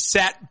 that has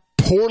sat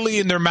poorly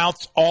in their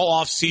mouths all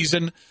off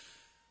season.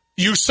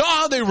 You saw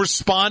how they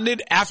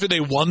responded after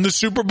they won the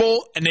Super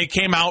Bowl and they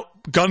came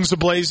out guns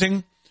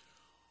a-blazing.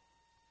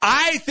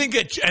 I think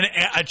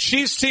a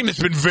Chiefs team has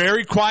been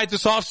very quiet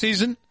this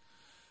offseason.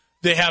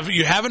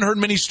 You haven't heard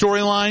many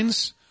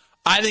storylines.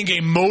 I think a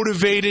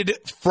motivated,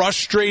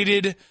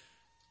 frustrated,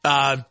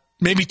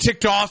 maybe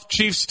ticked off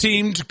Chiefs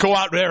team to go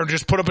out there and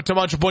just put up a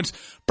bunch of points.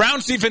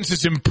 Browns defense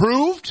has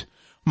improved.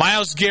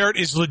 Myles Garrett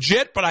is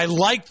legit, but I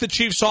like the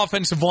Chiefs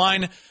offensive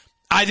line.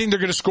 I think they're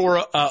going to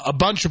score a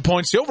bunch of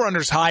points. The over-under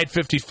is high at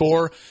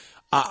 54.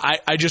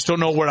 I just don't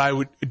know what I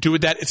would do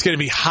with that. It's going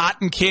to be hot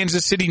in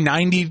Kansas City,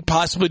 90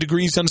 possibly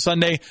degrees on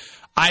Sunday.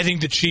 I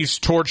think the Chiefs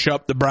torch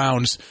up the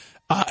Browns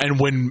and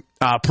win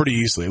pretty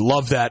easily.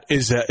 Love that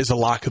is a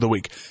lock of the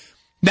week.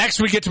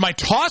 Next, we get to my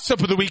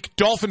toss-up of the week,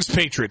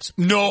 Dolphins-Patriots.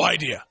 No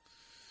idea.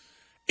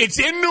 It's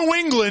in New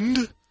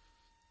England,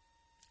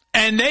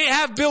 and they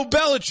have Bill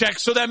Belichick,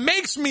 so that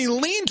makes me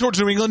lean towards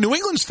New England. New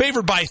England's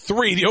favored by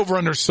 3. The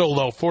over-under is so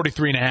low,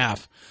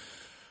 43.5.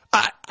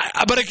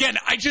 But again,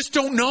 I just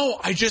don't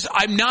know.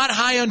 I'm not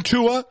high on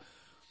Tua.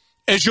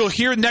 As you'll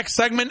hear next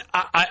segment,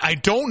 I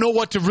don't know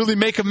what to really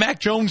make of Mac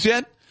Jones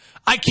yet.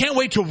 I can't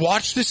wait to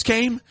watch this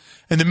game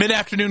in the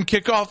mid-afternoon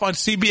kickoff on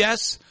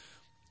CBS.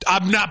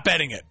 I'm not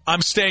betting it.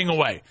 I'm staying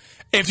away.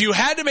 If you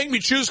had to make me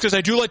choose, because I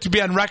do like to be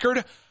on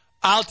record,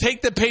 I'll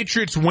take the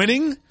Patriots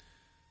winning,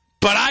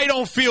 but I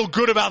don't feel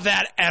good about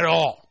that at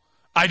all.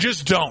 I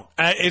just don't.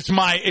 It's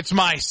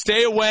my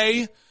stay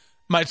away.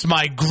 It's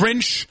my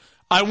Grinch.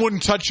 I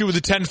wouldn't touch you with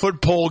a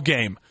 10-foot pole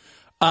game.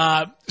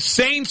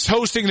 Saints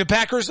hosting the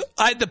Packers.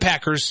 The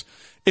Packers.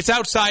 It's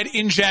outside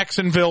in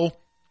Jacksonville.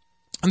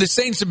 And the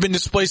Saints have been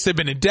displaced. They've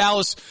been in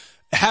Dallas,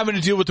 having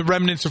to deal with the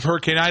remnants of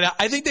Hurricane Ida.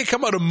 I think they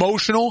come out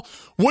emotional.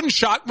 Wouldn't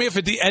shock me if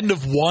at the end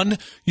of one,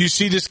 you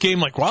see this game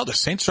like, wow, the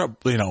Saints are,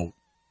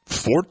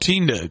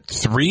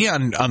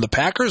 14-3 on the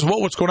Packers.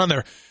 What's going on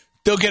there?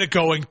 They'll get it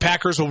going.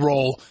 Packers will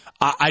roll.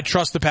 I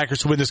trust the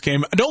Packers to win this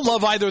game. I don't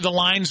love either of the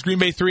lines. Green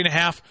Bay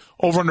 3.5,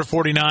 over under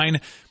 49.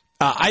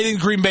 I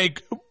think Green Bay,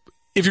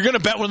 if you're going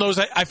to bet one of those,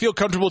 I feel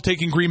comfortable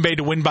taking Green Bay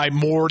to win by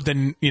more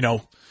than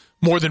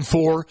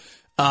 4.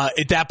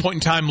 At that point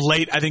in time,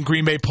 late, I think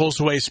Green Bay pulls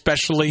away,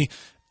 especially.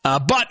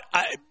 But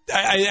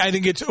I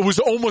think it was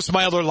almost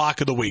my other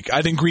lock of the week.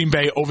 I think Green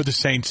Bay over the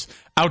Saints,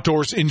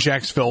 outdoors in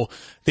Jacksonville.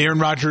 The Aaron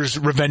Rodgers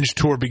revenge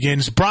tour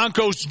begins.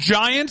 Broncos,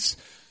 Giants.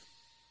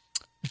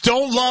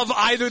 Don't love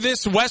either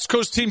this. West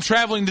Coast team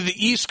traveling to the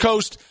East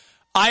Coast.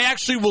 I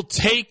actually will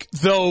take,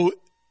 though,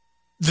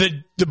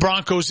 the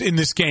Broncos in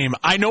this game.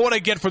 I know what I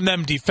get from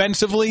them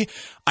defensively.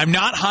 I'm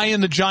not high in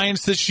the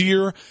Giants this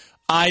year.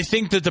 I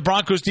think that the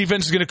Broncos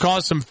defense is going to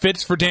cause some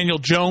fits for Daniel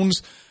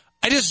Jones.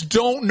 I just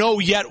don't know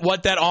yet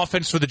what that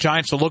offense for the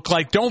Giants will look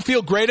like. Don't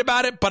feel great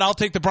about it, but I'll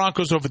take the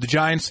Broncos over the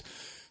Giants.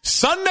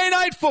 Sunday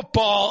Night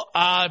Football,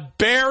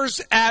 Bears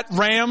at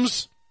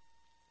Rams.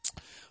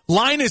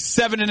 Line is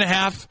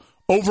 7.5.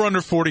 Over under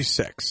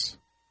 46.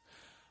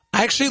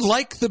 I actually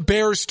like the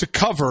Bears to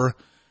cover,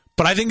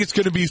 but I think it's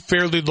going to be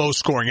fairly low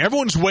scoring.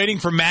 Everyone's waiting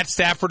for Matt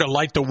Stafford to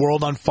light the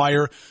world on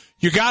fire.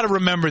 You got to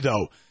remember,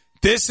 though,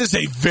 this is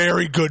a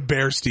very good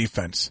Bears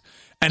defense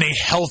and a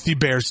healthy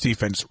Bears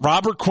defense.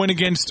 Robert Quinn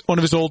against one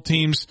of his old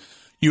teams.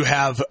 You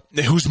have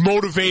who's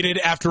motivated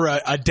after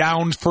a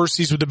down first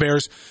season with the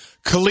Bears.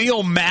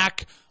 Khalil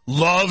Mack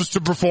loves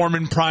to perform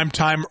in prime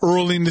time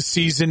early in the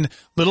season,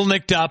 little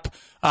nicked up.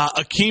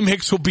 Akeem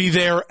Hicks will be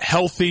there,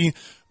 healthy.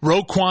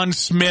 Roquan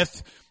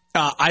Smith.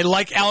 I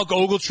like Alec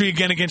Ogletree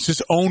again against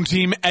his own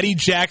team. Eddie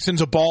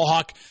Jackson's a ball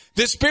hawk.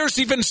 This Bears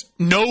defense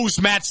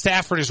knows Matt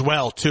Stafford as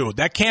well, too.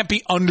 That can't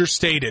be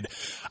understated.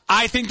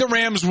 I think the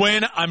Rams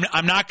win.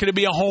 I'm not going to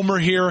be a homer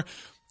here.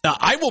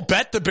 I will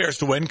bet the Bears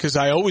to win because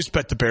I always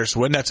bet the Bears to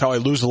win. That's how I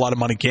lose a lot of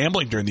money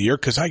gambling during the year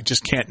because I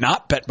just can't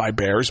not bet my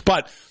Bears.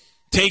 But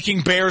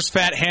taking Bears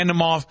fandom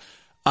off,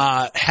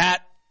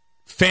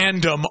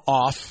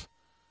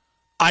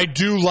 I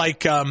do like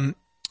the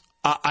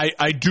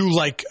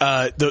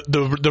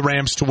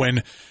Rams to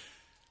win.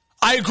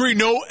 I agree.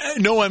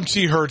 No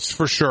MT Hurts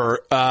for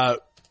sure. I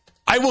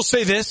will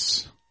say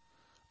this.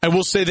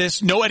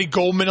 No Eddie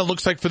Goldman, it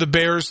looks like, for the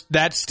Bears.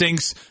 That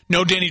stinks.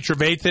 No Danny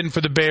Trevathan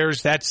for the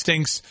Bears. That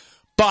stinks.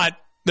 But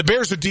the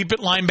Bears are deep at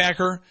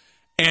linebacker,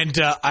 and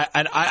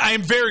I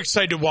am very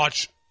excited to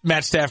watch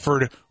Matt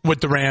Stafford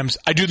with the Rams.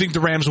 I do think the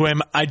Rams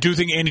win. I do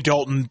think Andy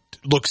Dalton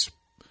looks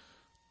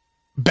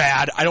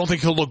bad. I don't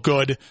think he'll look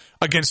good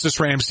against this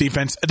Rams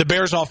defense. The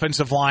Bears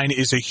offensive line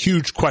is a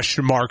huge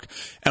question mark,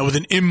 and with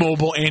an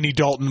immobile Andy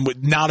Dalton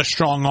with not a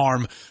strong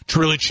arm to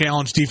really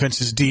challenge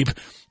defenses deep.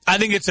 I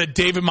think it's a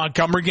David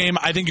Montgomery game.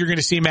 I think you're going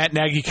to see Matt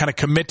Nagy kind of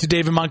commit to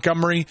David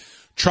Montgomery,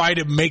 try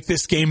to make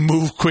this game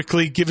move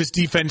quickly, give his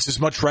defense as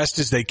much rest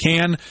as they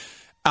can.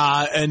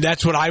 And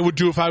that's what I would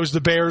do if I was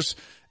the Bears.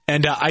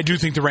 And I do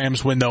think the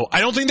Rams win, though. I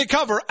don't think they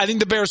cover. I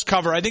think the Bears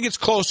cover. I think it's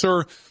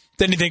closer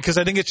than anything because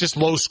I think it's just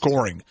low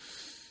scoring.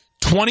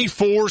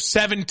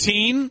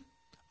 24-17,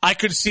 I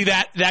could see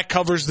that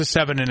covers the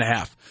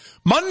 7.5.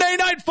 Monday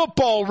Night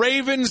Football,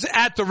 Ravens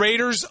at the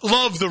Raiders.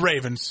 Love the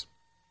Ravens.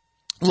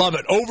 Love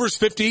it. Over's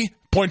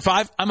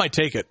 50.5. I might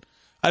take it.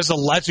 That's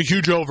a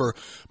huge over.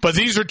 But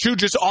these are two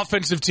just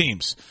offensive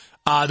teams.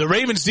 The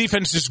Ravens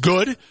defense is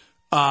good.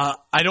 I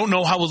don't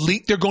know how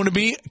elite they're going to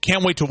be.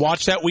 Can't wait to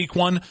watch that week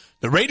one.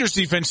 The Raiders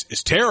defense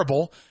is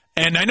terrible.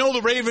 And I know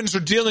the Ravens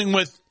are dealing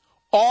with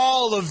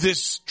all of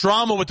this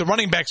drama with the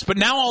running backs, but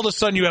now all of a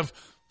sudden you have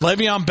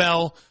Le'Veon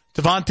Bell,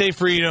 Devontae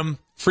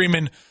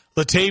Freeman,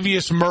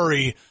 Latavius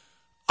Murray.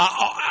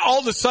 All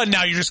of a sudden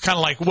now you're just kind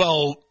of like,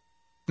 well,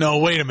 no,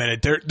 wait a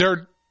minute.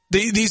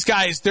 These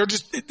guys, they're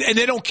just, and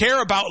they don't care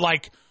about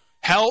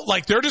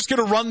they're just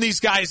going to run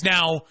these guys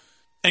now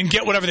and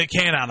get whatever they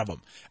can out of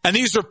them. And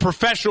these are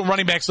professional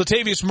running backs.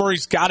 Latavius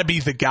Murray's got to be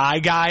the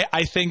guy.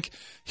 I think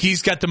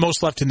he's got the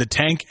most left in the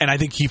tank, and I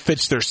think he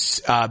fits their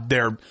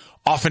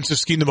offensive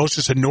scheme the most,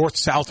 just a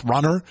north-south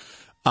runner.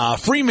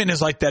 Freeman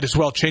is like that as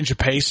well, change of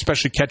pace,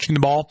 especially catching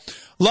the ball.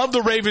 Love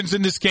the Ravens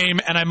in this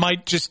game, and I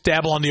might just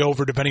dabble on the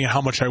over depending on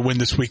how much I win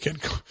this weekend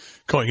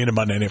going into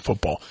Monday Night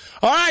Football.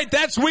 All right,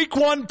 that's Week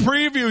 1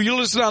 preview. You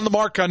listen on the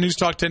Mark on News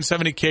Talk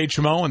 1070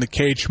 KHMO and the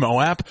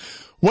KHMO app.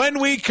 When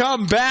we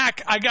come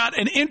back, I got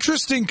an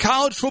interesting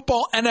college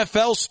football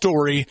NFL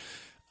story.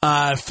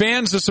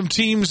 Fans of some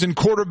teams and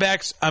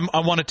quarterbacks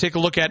I want to take a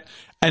look at,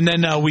 and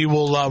then we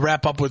will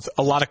wrap up with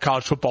a lot of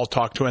college football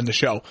talk to end the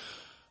show.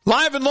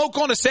 Live and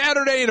local on a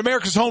Saturday in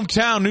America's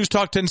hometown, News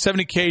Talk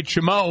 1070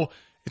 KHMO.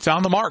 It's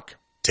on the Mark.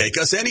 Take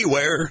us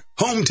anywhere.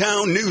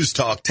 Hometown News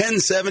Talk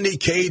 1070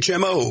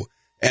 KHMO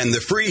and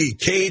the free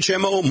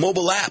KHMO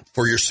mobile app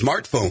for your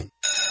smartphone.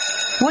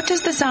 What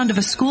does the sound of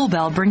a school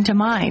bell bring to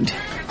mind?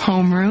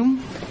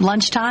 Homeroom?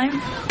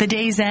 Lunchtime? The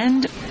day's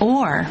end?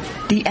 Or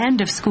the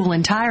end of school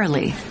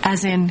entirely,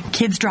 as in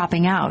kids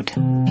dropping out?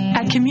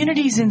 At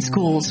Communities in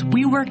Schools,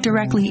 we work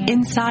directly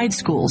inside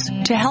schools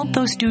to help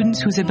those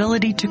students whose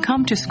ability to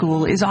come to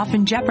school is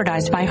often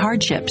jeopardized by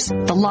hardships,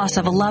 the loss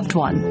of a loved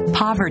one,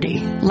 poverty,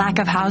 lack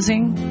of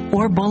housing,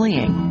 or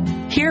bullying.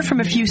 Hear from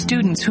a few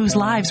students whose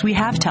lives we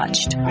have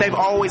touched. They've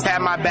always had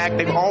my back.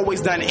 They've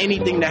always done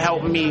anything to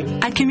help me.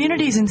 At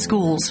Communities in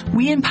Schools,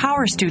 we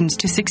empower students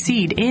to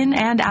succeed in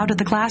and out of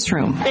the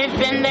classroom. They've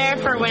been there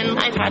for when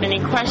I've had any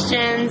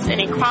questions,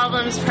 any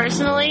problems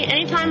personally.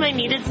 Anytime I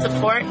needed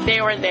support,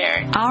 they were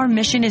there. Our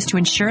mission is to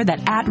ensure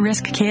that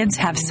at-risk kids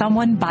have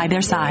someone by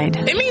their side.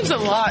 It means a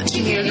lot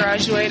to me to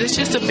graduate. It's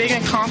just a big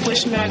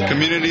accomplishment.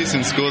 Communities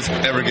in Schools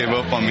never gave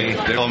up on me.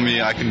 They told me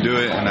I can do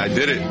it, and I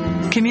did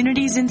it.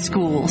 Communities in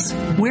Schools.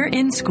 We're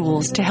in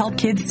schools to help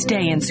kids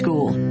stay in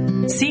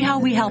school. See how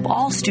we help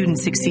all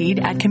students succeed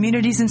at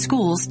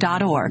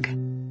communitiesinschools.org.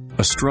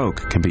 A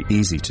stroke can be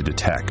easy to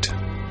detect.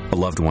 A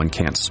loved one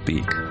can't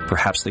speak.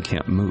 Perhaps they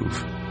can't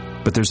move.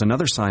 But there's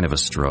another sign of a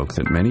stroke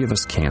that many of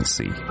us can't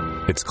see.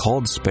 It's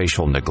called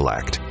spatial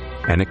neglect,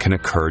 and it can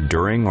occur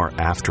during or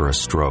after a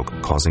stroke,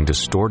 causing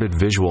distorted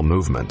visual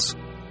movements.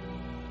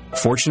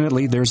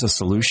 Fortunately, there's a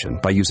solution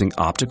by using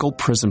optical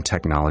prism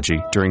technology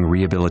during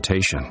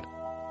rehabilitation.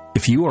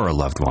 If you or a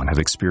loved one have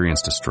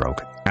experienced a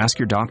stroke, ask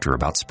your doctor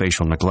about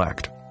spatial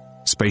neglect.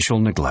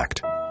 Spatial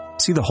neglect.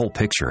 See the whole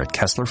picture at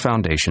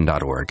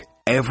KesslerFoundation.org.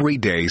 Every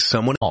day,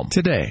 someone home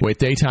today with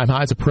daytime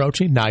highs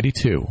approaching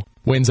 92.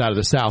 Winds out of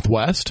the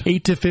southwest,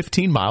 8 to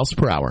 15 miles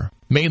per hour.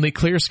 Mainly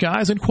clear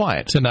skies and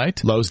quiet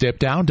tonight. Lows dip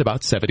down to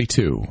about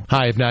 72.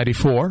 High of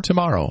 94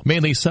 tomorrow.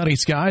 Mainly sunny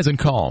skies and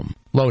calm.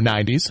 Low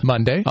 90s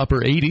Monday,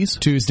 upper 80s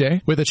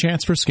Tuesday with a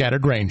chance for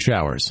scattered rain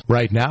showers.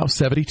 Right now,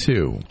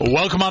 72.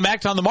 Welcome on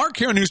back to On the Mark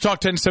here on News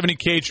Talk 1070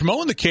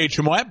 KHMO and the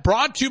KHMO app.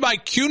 Brought to you by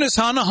Kunis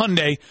Honda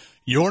Hyundai,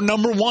 your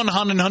number one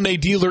Honda and Hyundai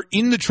dealer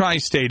in the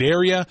tri-state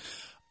area.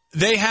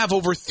 They have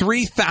over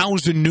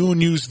 3,000 new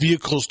and used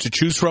vehicles to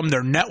choose from.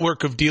 Their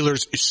network of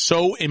dealers is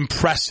so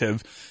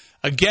impressive.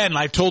 Again,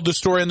 I've told this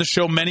story on the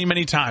show many,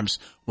 many times.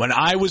 When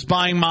I was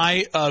buying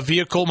my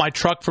vehicle, my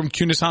truck from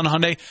Kunis Honda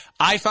Hyundai,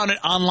 I found it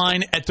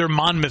online at their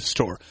Monmouth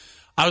store.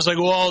 I was like,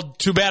 well,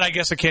 too bad. I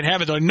guess I can't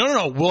have it. They're like,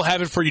 no. We'll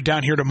have it for you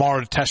down here tomorrow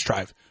to test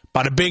drive.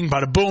 Bada bing,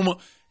 bada boom,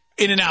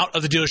 in and out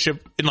of the dealership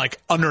in like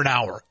under an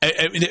hour.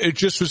 It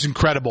just was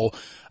incredible.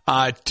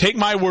 Take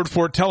my word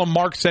for it. Tell them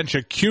Mark sent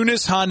you.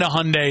 Kunis Honda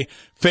Hyundai,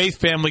 faith,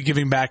 family,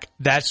 giving back.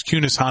 That's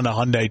Kunis Honda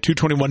Hyundai,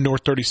 221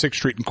 North 36th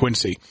Street in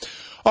Quincy.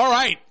 All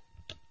right.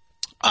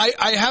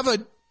 I have a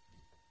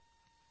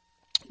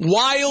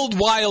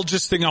wild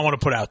just thing I want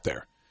to put out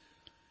there.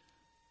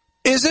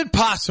 Is it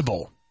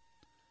possible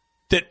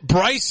that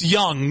Bryce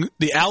Young,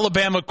 the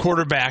Alabama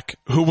quarterback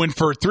who went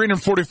for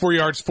 344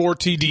 yards, 4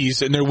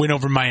 TDs in their win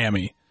over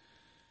Miami,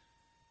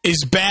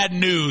 is bad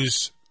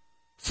news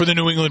for the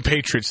New England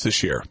Patriots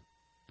this year?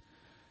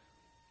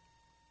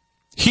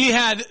 He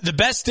had the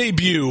best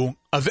debut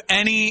of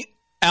any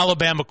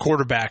Alabama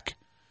quarterback,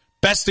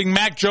 besting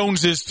Mac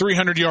Jones's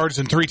 300 yards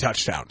and 3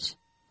 touchdowns.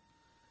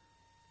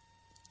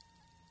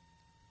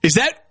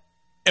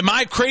 Am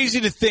I crazy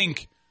to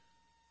think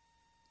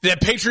that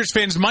Patriots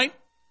fans might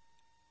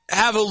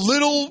have a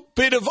little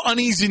bit of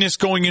uneasiness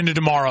going into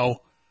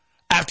tomorrow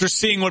after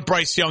seeing what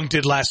Bryce Young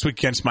did last week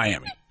against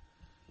Miami?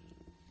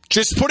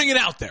 Just putting it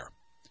out there.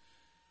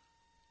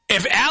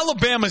 If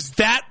Alabama's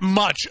that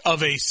much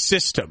of a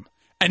system,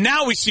 and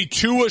now we see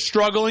Tua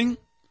struggling,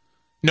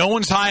 no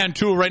one's high on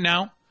Tua right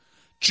now.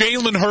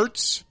 Jalen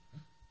Hurts.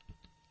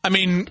 I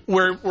mean,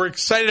 we're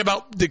excited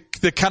about the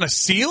kind of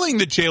ceiling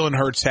that Jalen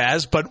Hurts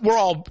has, but we're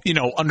all,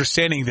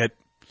 understanding that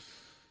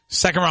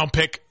second round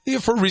pick,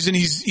 for a reason,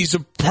 he's a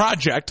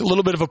project, a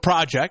little bit of a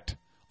project,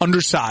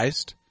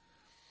 undersized.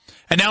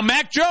 And now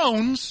Mac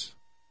Jones,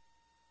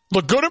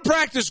 look good at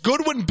practice,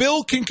 good when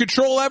Bill can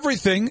control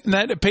everything, and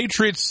that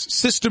Patriots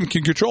system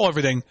can control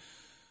everything.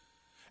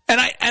 And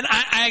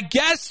I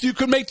guess you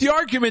could make the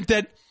argument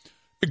that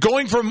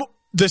going from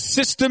the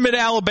system at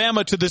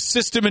Alabama to the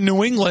system in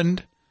New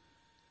England,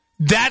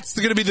 that's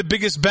going to be the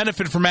biggest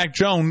benefit for Mac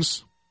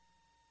Jones.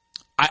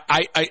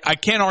 I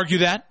can't argue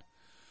that.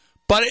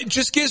 But it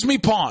just gives me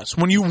pause.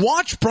 When you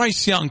watch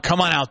Bryce Young come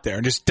on out there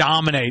and just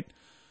dominate,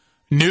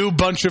 new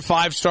bunch of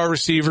 5-star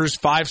receivers,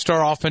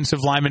 5-star offensive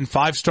linemen,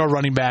 5-star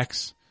running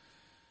backs.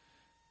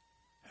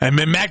 And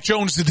then Mac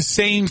Jones did the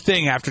same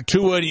thing after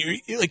Tua.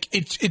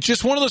 It's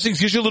just one of those things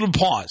that gives you a little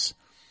pause.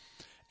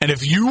 And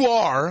if you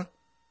are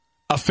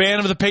a fan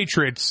of the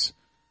Patriots,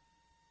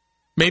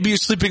 maybe you're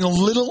sleeping a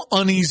little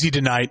uneasy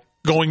tonight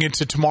going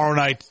into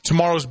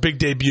tomorrow's big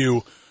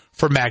debut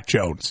for Mac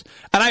Jones.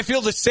 And I feel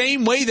the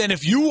same way then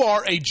if you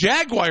are a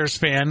Jaguars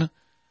fan,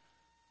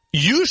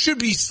 you should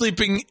be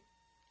sleeping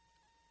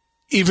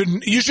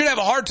you should have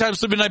a hard time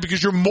sleeping at night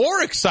because you're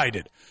more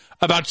excited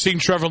about seeing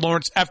Trevor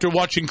Lawrence after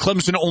watching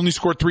Clemson only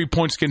score 3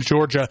 points against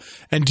Georgia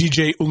and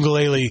DJ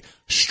Uiagalelei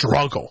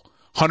struggle.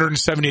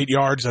 178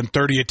 yards on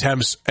 30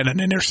 attempts and an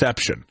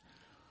interception.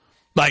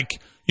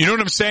 Like, you know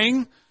what I'm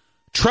saying?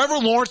 Trevor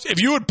Lawrence,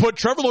 if you had put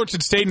Trevor Lawrence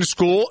had stayed in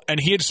school and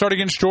he had started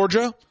against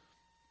Georgia,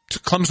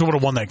 Clemson would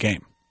have won that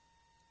game.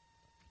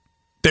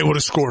 They would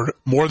have scored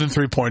more than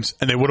 3 points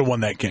and they would have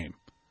won that game.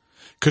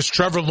 Because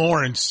Trevor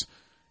Lawrence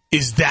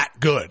is that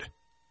good.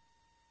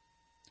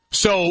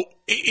 So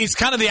it's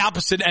kind of the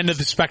opposite end of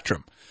the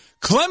spectrum.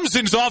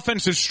 Clemson's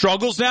offensive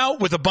struggles now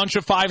with a bunch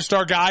of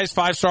 5-star guys,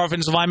 5-star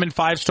offensive linemen,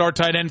 5-star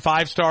tight end,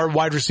 5-star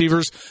wide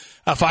receivers,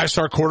 a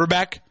 5-star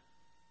quarterback.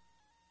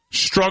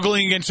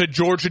 Struggling against a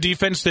Georgia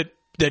defense that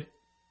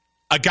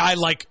a guy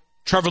like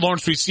Trevor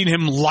Lawrence, we've seen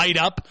him light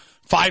up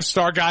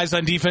 5-star guys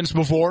on defense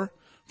before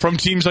from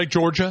teams like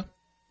Georgia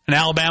and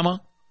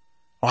Alabama,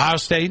 Ohio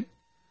State.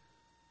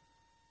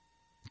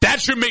 That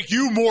should make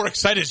you more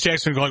excited as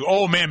Jackson going,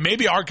 oh, man,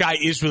 maybe our guy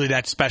is really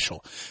that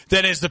special.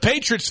 Then as the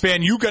Patriots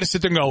fan, you got to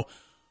sit there and go,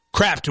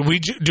 crap, do we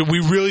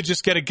really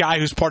just get a guy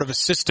who's part of a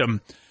system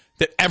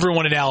that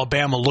everyone in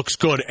Alabama looks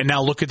good, and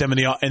now look at them in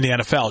the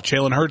NFL.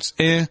 Jalen Hurts,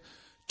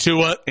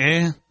 Tua,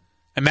 and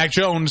Mac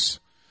Jones.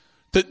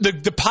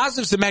 The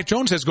positives that Mac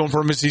Jones has going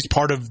for him is he's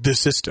part of the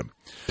system.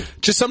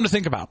 Just something to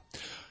think about.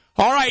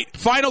 All right,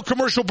 final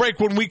commercial break.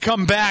 When we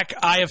come back,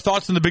 I have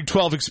thoughts on the Big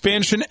 12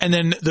 expansion and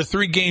then the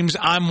 3 games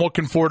I'm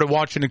looking forward to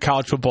watching in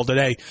college football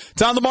today.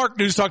 It's On the Mark,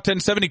 News Talk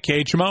 1070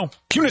 KHMO.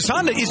 Cunis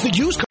Honda is the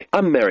used car.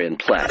 I'm Marion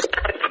Platt.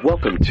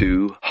 Welcome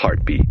to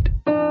Heartbeat.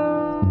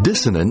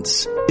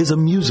 Dissonance is a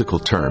musical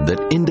term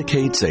that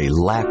indicates a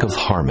lack of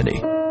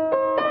harmony.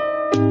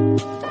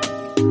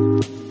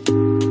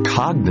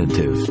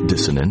 Cognitive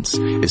dissonance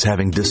is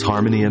having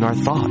disharmony in our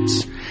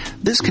thoughts.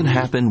 This can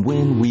happen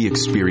when we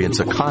experience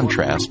a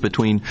contrast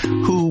between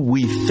who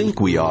we think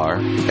we are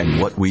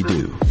and what we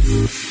do.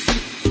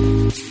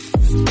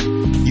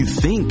 You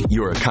think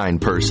you're a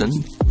kind person,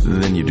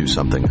 then you do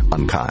something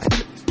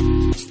unkind.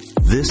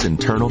 This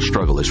internal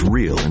struggle is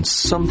real and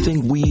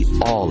something we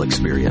all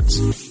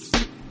experience.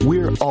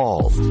 We're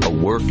all a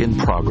work in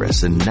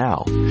progress, and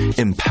now,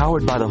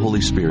 empowered by the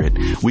Holy Spirit,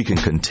 we can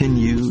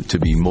continue to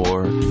be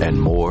more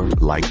and more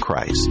like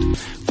Christ,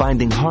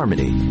 finding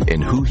harmony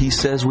in who He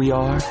says we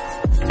are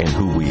and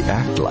who we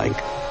act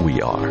like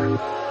we are.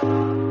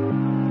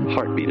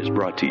 Heartbeat is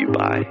brought to you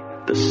by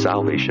the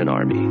Salvation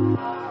Army.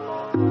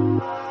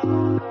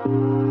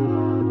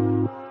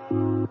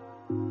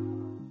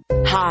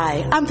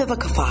 Hi, I'm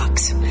Vivica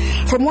Fox.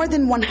 For more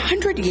than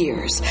 100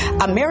 years,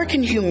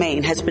 American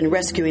Humane has been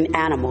rescuing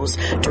animals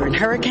during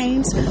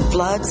hurricanes,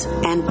 floods,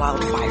 and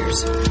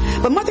wildfires.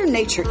 But Mother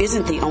Nature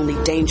isn't the only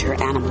danger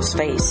animals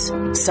face.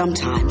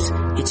 Sometimes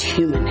it's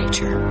human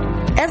nature.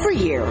 Every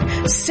year,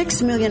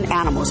 6 million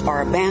animals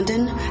are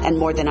abandoned and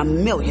more than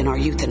 1 million are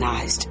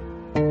euthanized.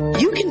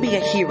 You can be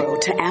a hero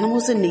to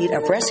animals in need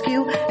of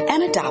rescue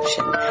and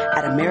adoption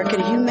at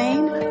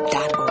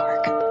AmericanHumane.org.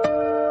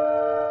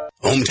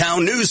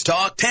 Hometown News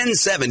Talk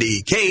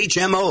 1070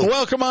 KHMO.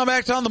 Welcome on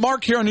back to On the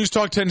Mark here on News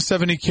Talk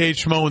 1070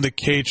 KHMO and the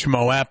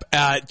KHMO app.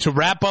 To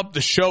wrap up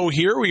the show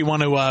here, we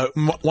want to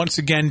once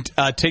again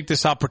take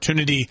this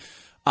opportunity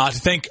to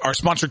thank our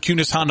sponsor,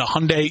 Cunis Honda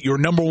Hyundai, your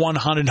number one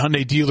Honda and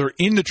Hyundai dealer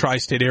in the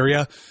tri-state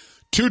area,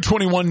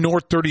 221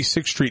 North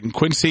 36th Street in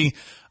Quincy.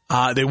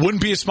 They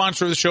wouldn't be a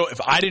sponsor of the show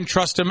if I didn't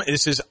trust them.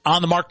 This is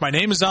On the Mark. My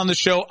name is on the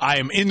show. I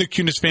am in the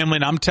Cunis family,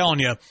 and I'm telling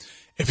you,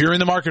 if you're in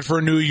the market for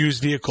a new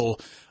used vehicle,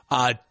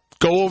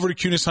 go over to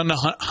Cunis Honda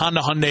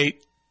Hyundai.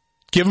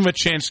 Give them a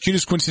chance.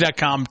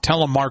 CunisQuincy.com. Tell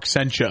them Mark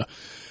sent you.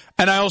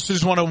 And I also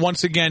just want to,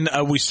 once again,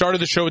 we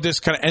started the show with this,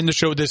 kind of end the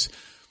show with this.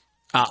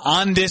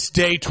 On this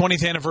day,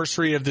 20th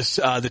anniversary of this,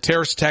 the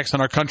terrorist attacks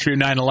on our country of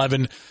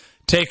 9/11,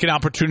 take an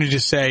opportunity to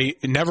say,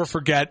 never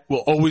forget,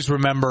 we'll always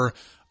remember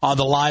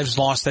the lives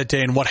lost that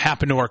day and what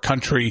happened to our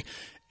country.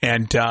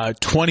 And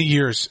 20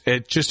 years,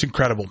 it's just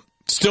incredible.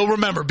 Still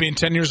remember being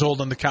 10 years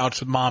old on the couch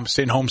with Mom,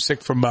 staying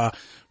homesick from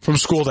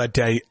school that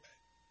day,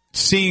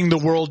 seeing the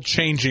world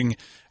changing,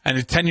 and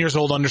at 10 years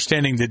old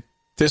understanding that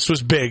this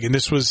was big and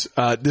this was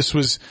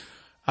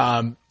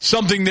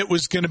something that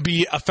was going to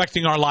be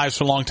affecting our lives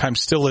for a long time,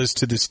 still is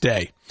to this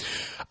day.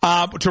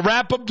 To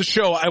wrap up the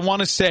show, I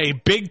want to say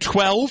Big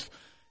 12,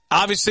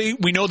 obviously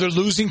we know they're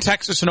losing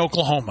Texas and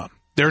Oklahoma.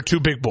 They're 2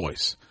 big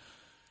boys.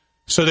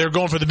 So they're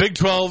going for the Big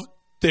 12.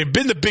 They've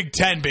been the Big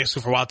 10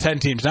 basically for a while, 10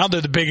 teams. Now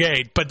they're the Big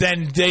 8. But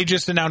then they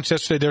just announced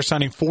yesterday they're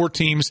signing 4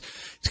 teams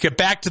to get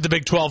back to the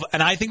Big 12.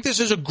 And I think this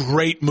is a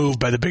great move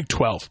by the Big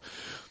 12.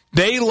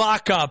 They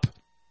lock up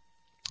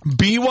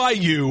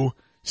BYU,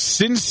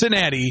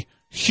 Cincinnati,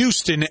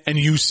 Houston, and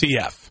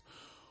UCF.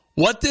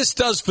 What this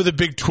does for the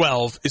Big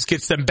 12 is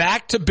gets them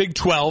back to Big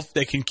 12.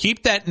 They can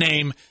keep that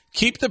name,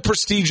 keep the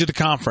prestige of the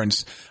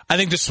conference. I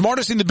think the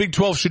smartest thing the Big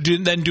 12 should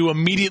do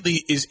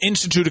immediately is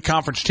institute a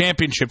conference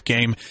championship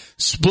game,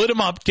 split them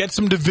up, get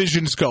some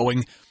divisions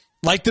going,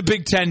 like the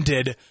Big 10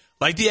 did,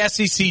 like the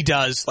SEC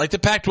does, like the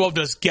Pac-12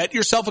 does. Get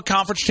yourself a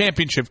conference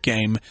championship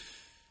game.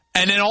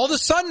 And then all of a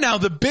sudden now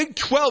the Big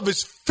 12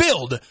 is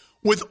filled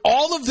with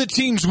all of the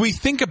teams we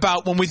think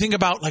about when we think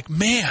about, like,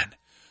 man,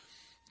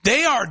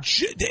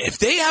 if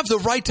they have the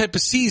right type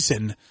of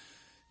season,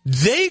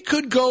 they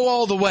could go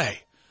all the way.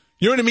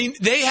 You know what I mean?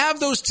 They have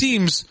those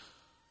teams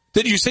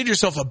that you say to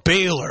yourself, a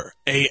Baylor,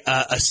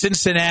 a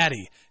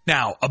Cincinnati,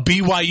 now a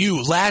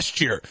BYU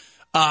last year,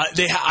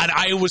 they had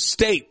Iowa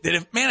State. That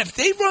if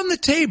they run the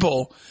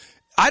table,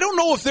 I don't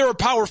know if they're a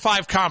Power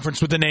 5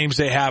 conference with the names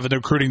they have and the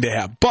recruiting they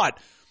have, but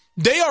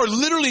they are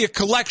literally a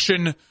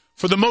collection,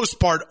 for the most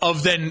part,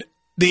 of then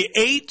the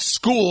 8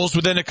 schools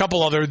within a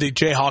couple other, the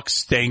Jayhawks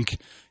stink,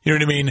 you know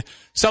what I mean?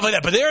 Stuff like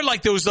that. But they're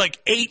like those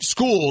 8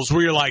 schools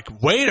where you're like,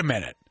 wait a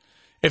minute.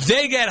 If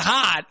they get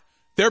hot,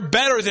 they're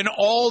better than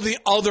all the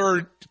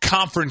other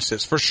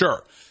conferences, for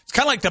sure. It's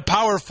kind of like the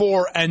Power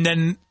 4 and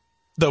then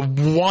the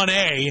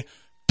 1A,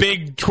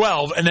 Big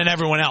 12, and then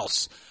everyone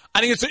else.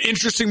 I think it's an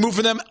interesting move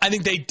for them. I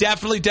think they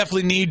definitely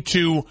need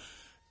to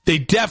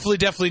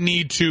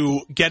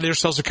get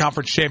themselves a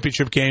conference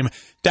championship game.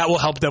 That will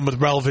help them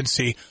with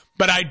relevancy.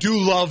 But I do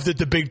love that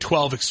the Big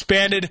 12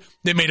 expanded.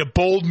 They made a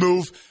bold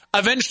move.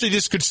 Eventually,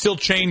 this could still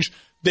change.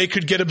 They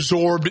could get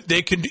absorbed.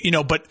 They could,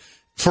 but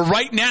for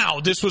right now,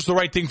 this was the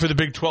right thing for the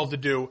Big 12 to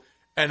do.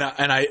 And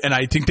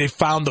I think they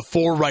found the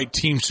 4 right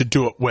teams to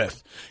do it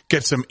with.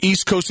 Get some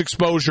East Coast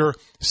exposure,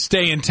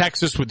 stay in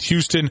Texas with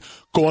Houston,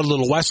 go on a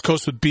little West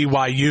Coast with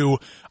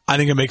BYU. I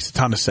think it makes a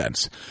ton of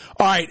sense.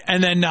 All right,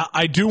 and then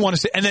I do want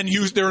to say, and then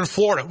they're in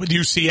Florida with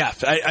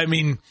UCF. I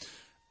mean,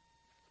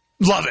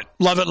 love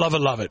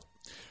it.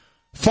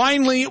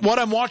 Finally, what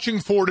I'm watching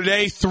for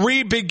today,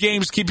 3 big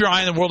games. Keep your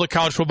eye on the world of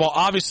college football.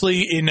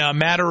 Obviously, in a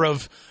matter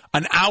of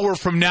an hour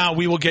from now,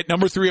 we will get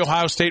number 3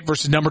 Ohio State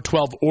versus number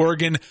 12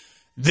 Oregon.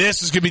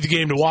 This is going to be the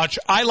game to watch.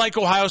 I like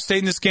Ohio State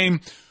in this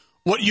game.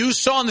 What you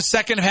saw in the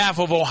second half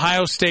of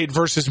Ohio State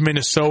versus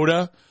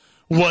Minnesota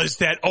was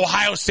that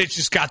Ohio State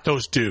just got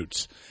those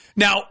dudes.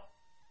 Now,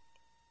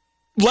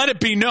 let it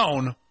be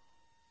known,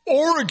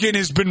 Oregon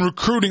has been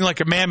recruiting like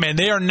a madman.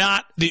 They are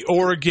not the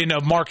Oregon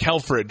of Mark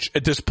Helfrich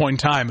at this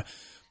point in time.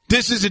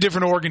 This is a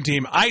different Oregon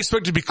team. I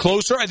expect it to be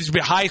closer. I think it's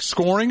going to be high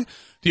scoring.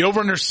 The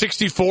over-under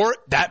 64,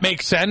 that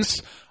makes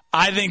sense.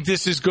 I think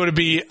this is going to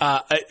be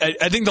I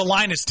think the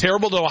line is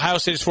terrible, though Ohio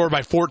State is forward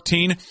by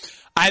 14.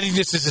 I think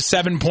this is a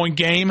 7-point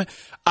game.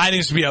 I think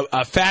it's going to be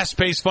a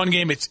fast-paced, fun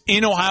game. It's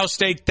in Ohio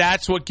State.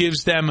 That's what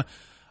gives them,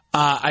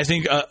 I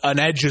think, an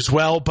edge as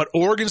well. But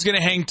Oregon's going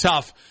to hang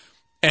tough.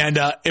 And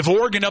if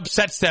Oregon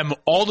upsets them,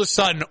 all of a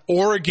sudden,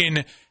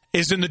 Oregon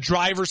is in the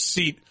driver's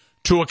seat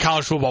to a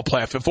college football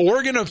playoff. If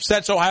Oregon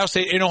upsets Ohio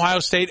State in Ohio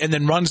State and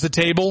then runs the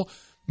table,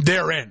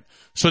 they're in.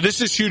 So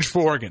this is huge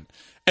for Oregon.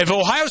 If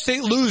Ohio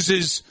State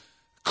loses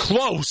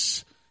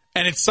close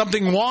and it's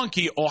something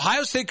wonky,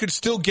 Ohio State could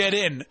still get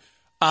in,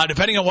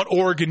 depending on what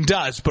Oregon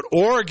does. But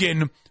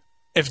Oregon,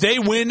 if they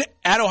win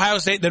at Ohio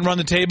State, then run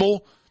the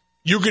table,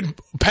 you can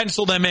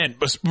pencil them in,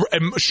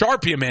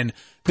 Sharpie them in.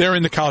 They're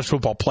in the college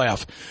football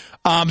playoff.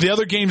 The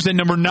other games then,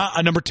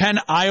 number 10,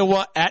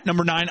 Iowa at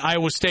number 9,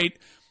 Iowa State.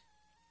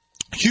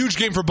 Huge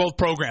game for both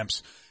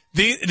programs.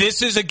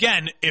 This is,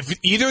 again, if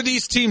either of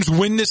these teams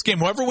win this game,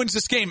 whoever wins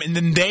this game, and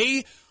then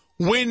they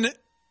win,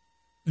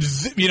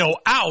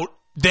 out,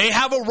 they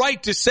have a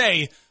right to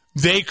say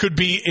they could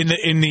be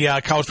in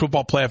the college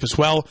football playoff as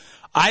well.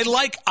 I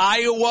like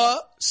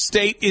Iowa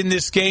State in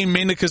this game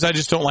mainly because I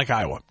just don't like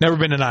Iowa. Never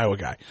been an Iowa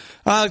guy.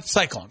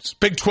 Cyclones.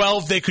 Big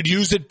 12, they could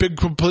use it. Big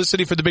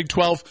publicity for the Big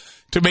 12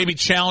 to maybe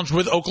challenge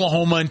with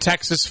Oklahoma and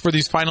Texas for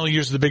these final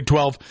years of the Big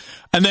 12.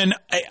 And then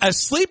a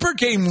sleeper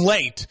game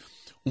late,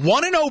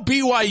 1-0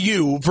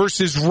 BYU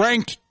versus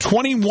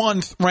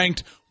 21st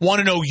ranked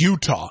 1-0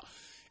 Utah.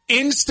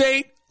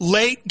 In-state,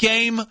 late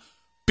game,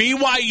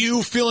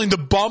 BYU feeling the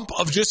bump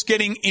of just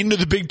getting into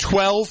the Big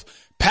 12.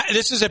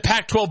 This is a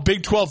Pac-12,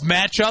 Big 12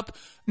 matchup.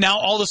 Now,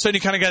 all of a sudden,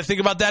 you kind of got to think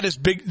about that as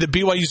the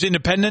BYU's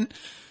independent.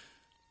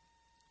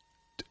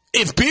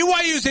 If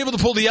BYU is able to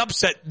pull the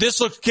upset,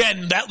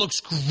 that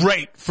looks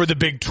great for the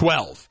Big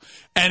 12.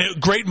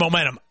 And great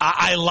momentum.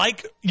 I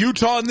like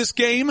Utah in this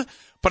game,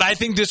 but I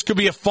think this could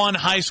be a fun,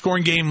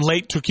 high-scoring game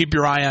late to keep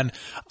your eye on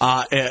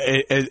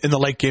in the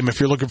late game if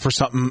you're looking for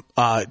something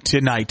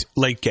tonight,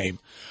 late game.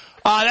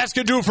 That's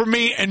going to do it for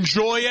me.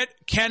 Enjoy it.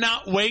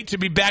 Cannot wait to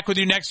be back with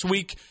you next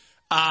week.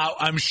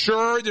 I'm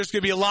sure there's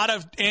going to be a lot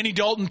of Andy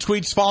Dalton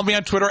tweets. Follow me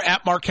on Twitter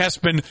at Mark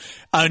Hespin.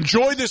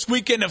 Enjoy this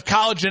weekend of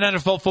college and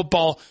NFL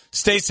football.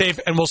 Stay safe,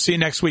 and we'll see you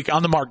next week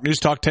on the Mark News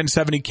Talk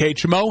 1070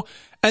 KHMO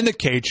and the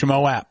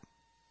KHMO app.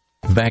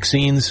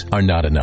 Vaccines are not enough.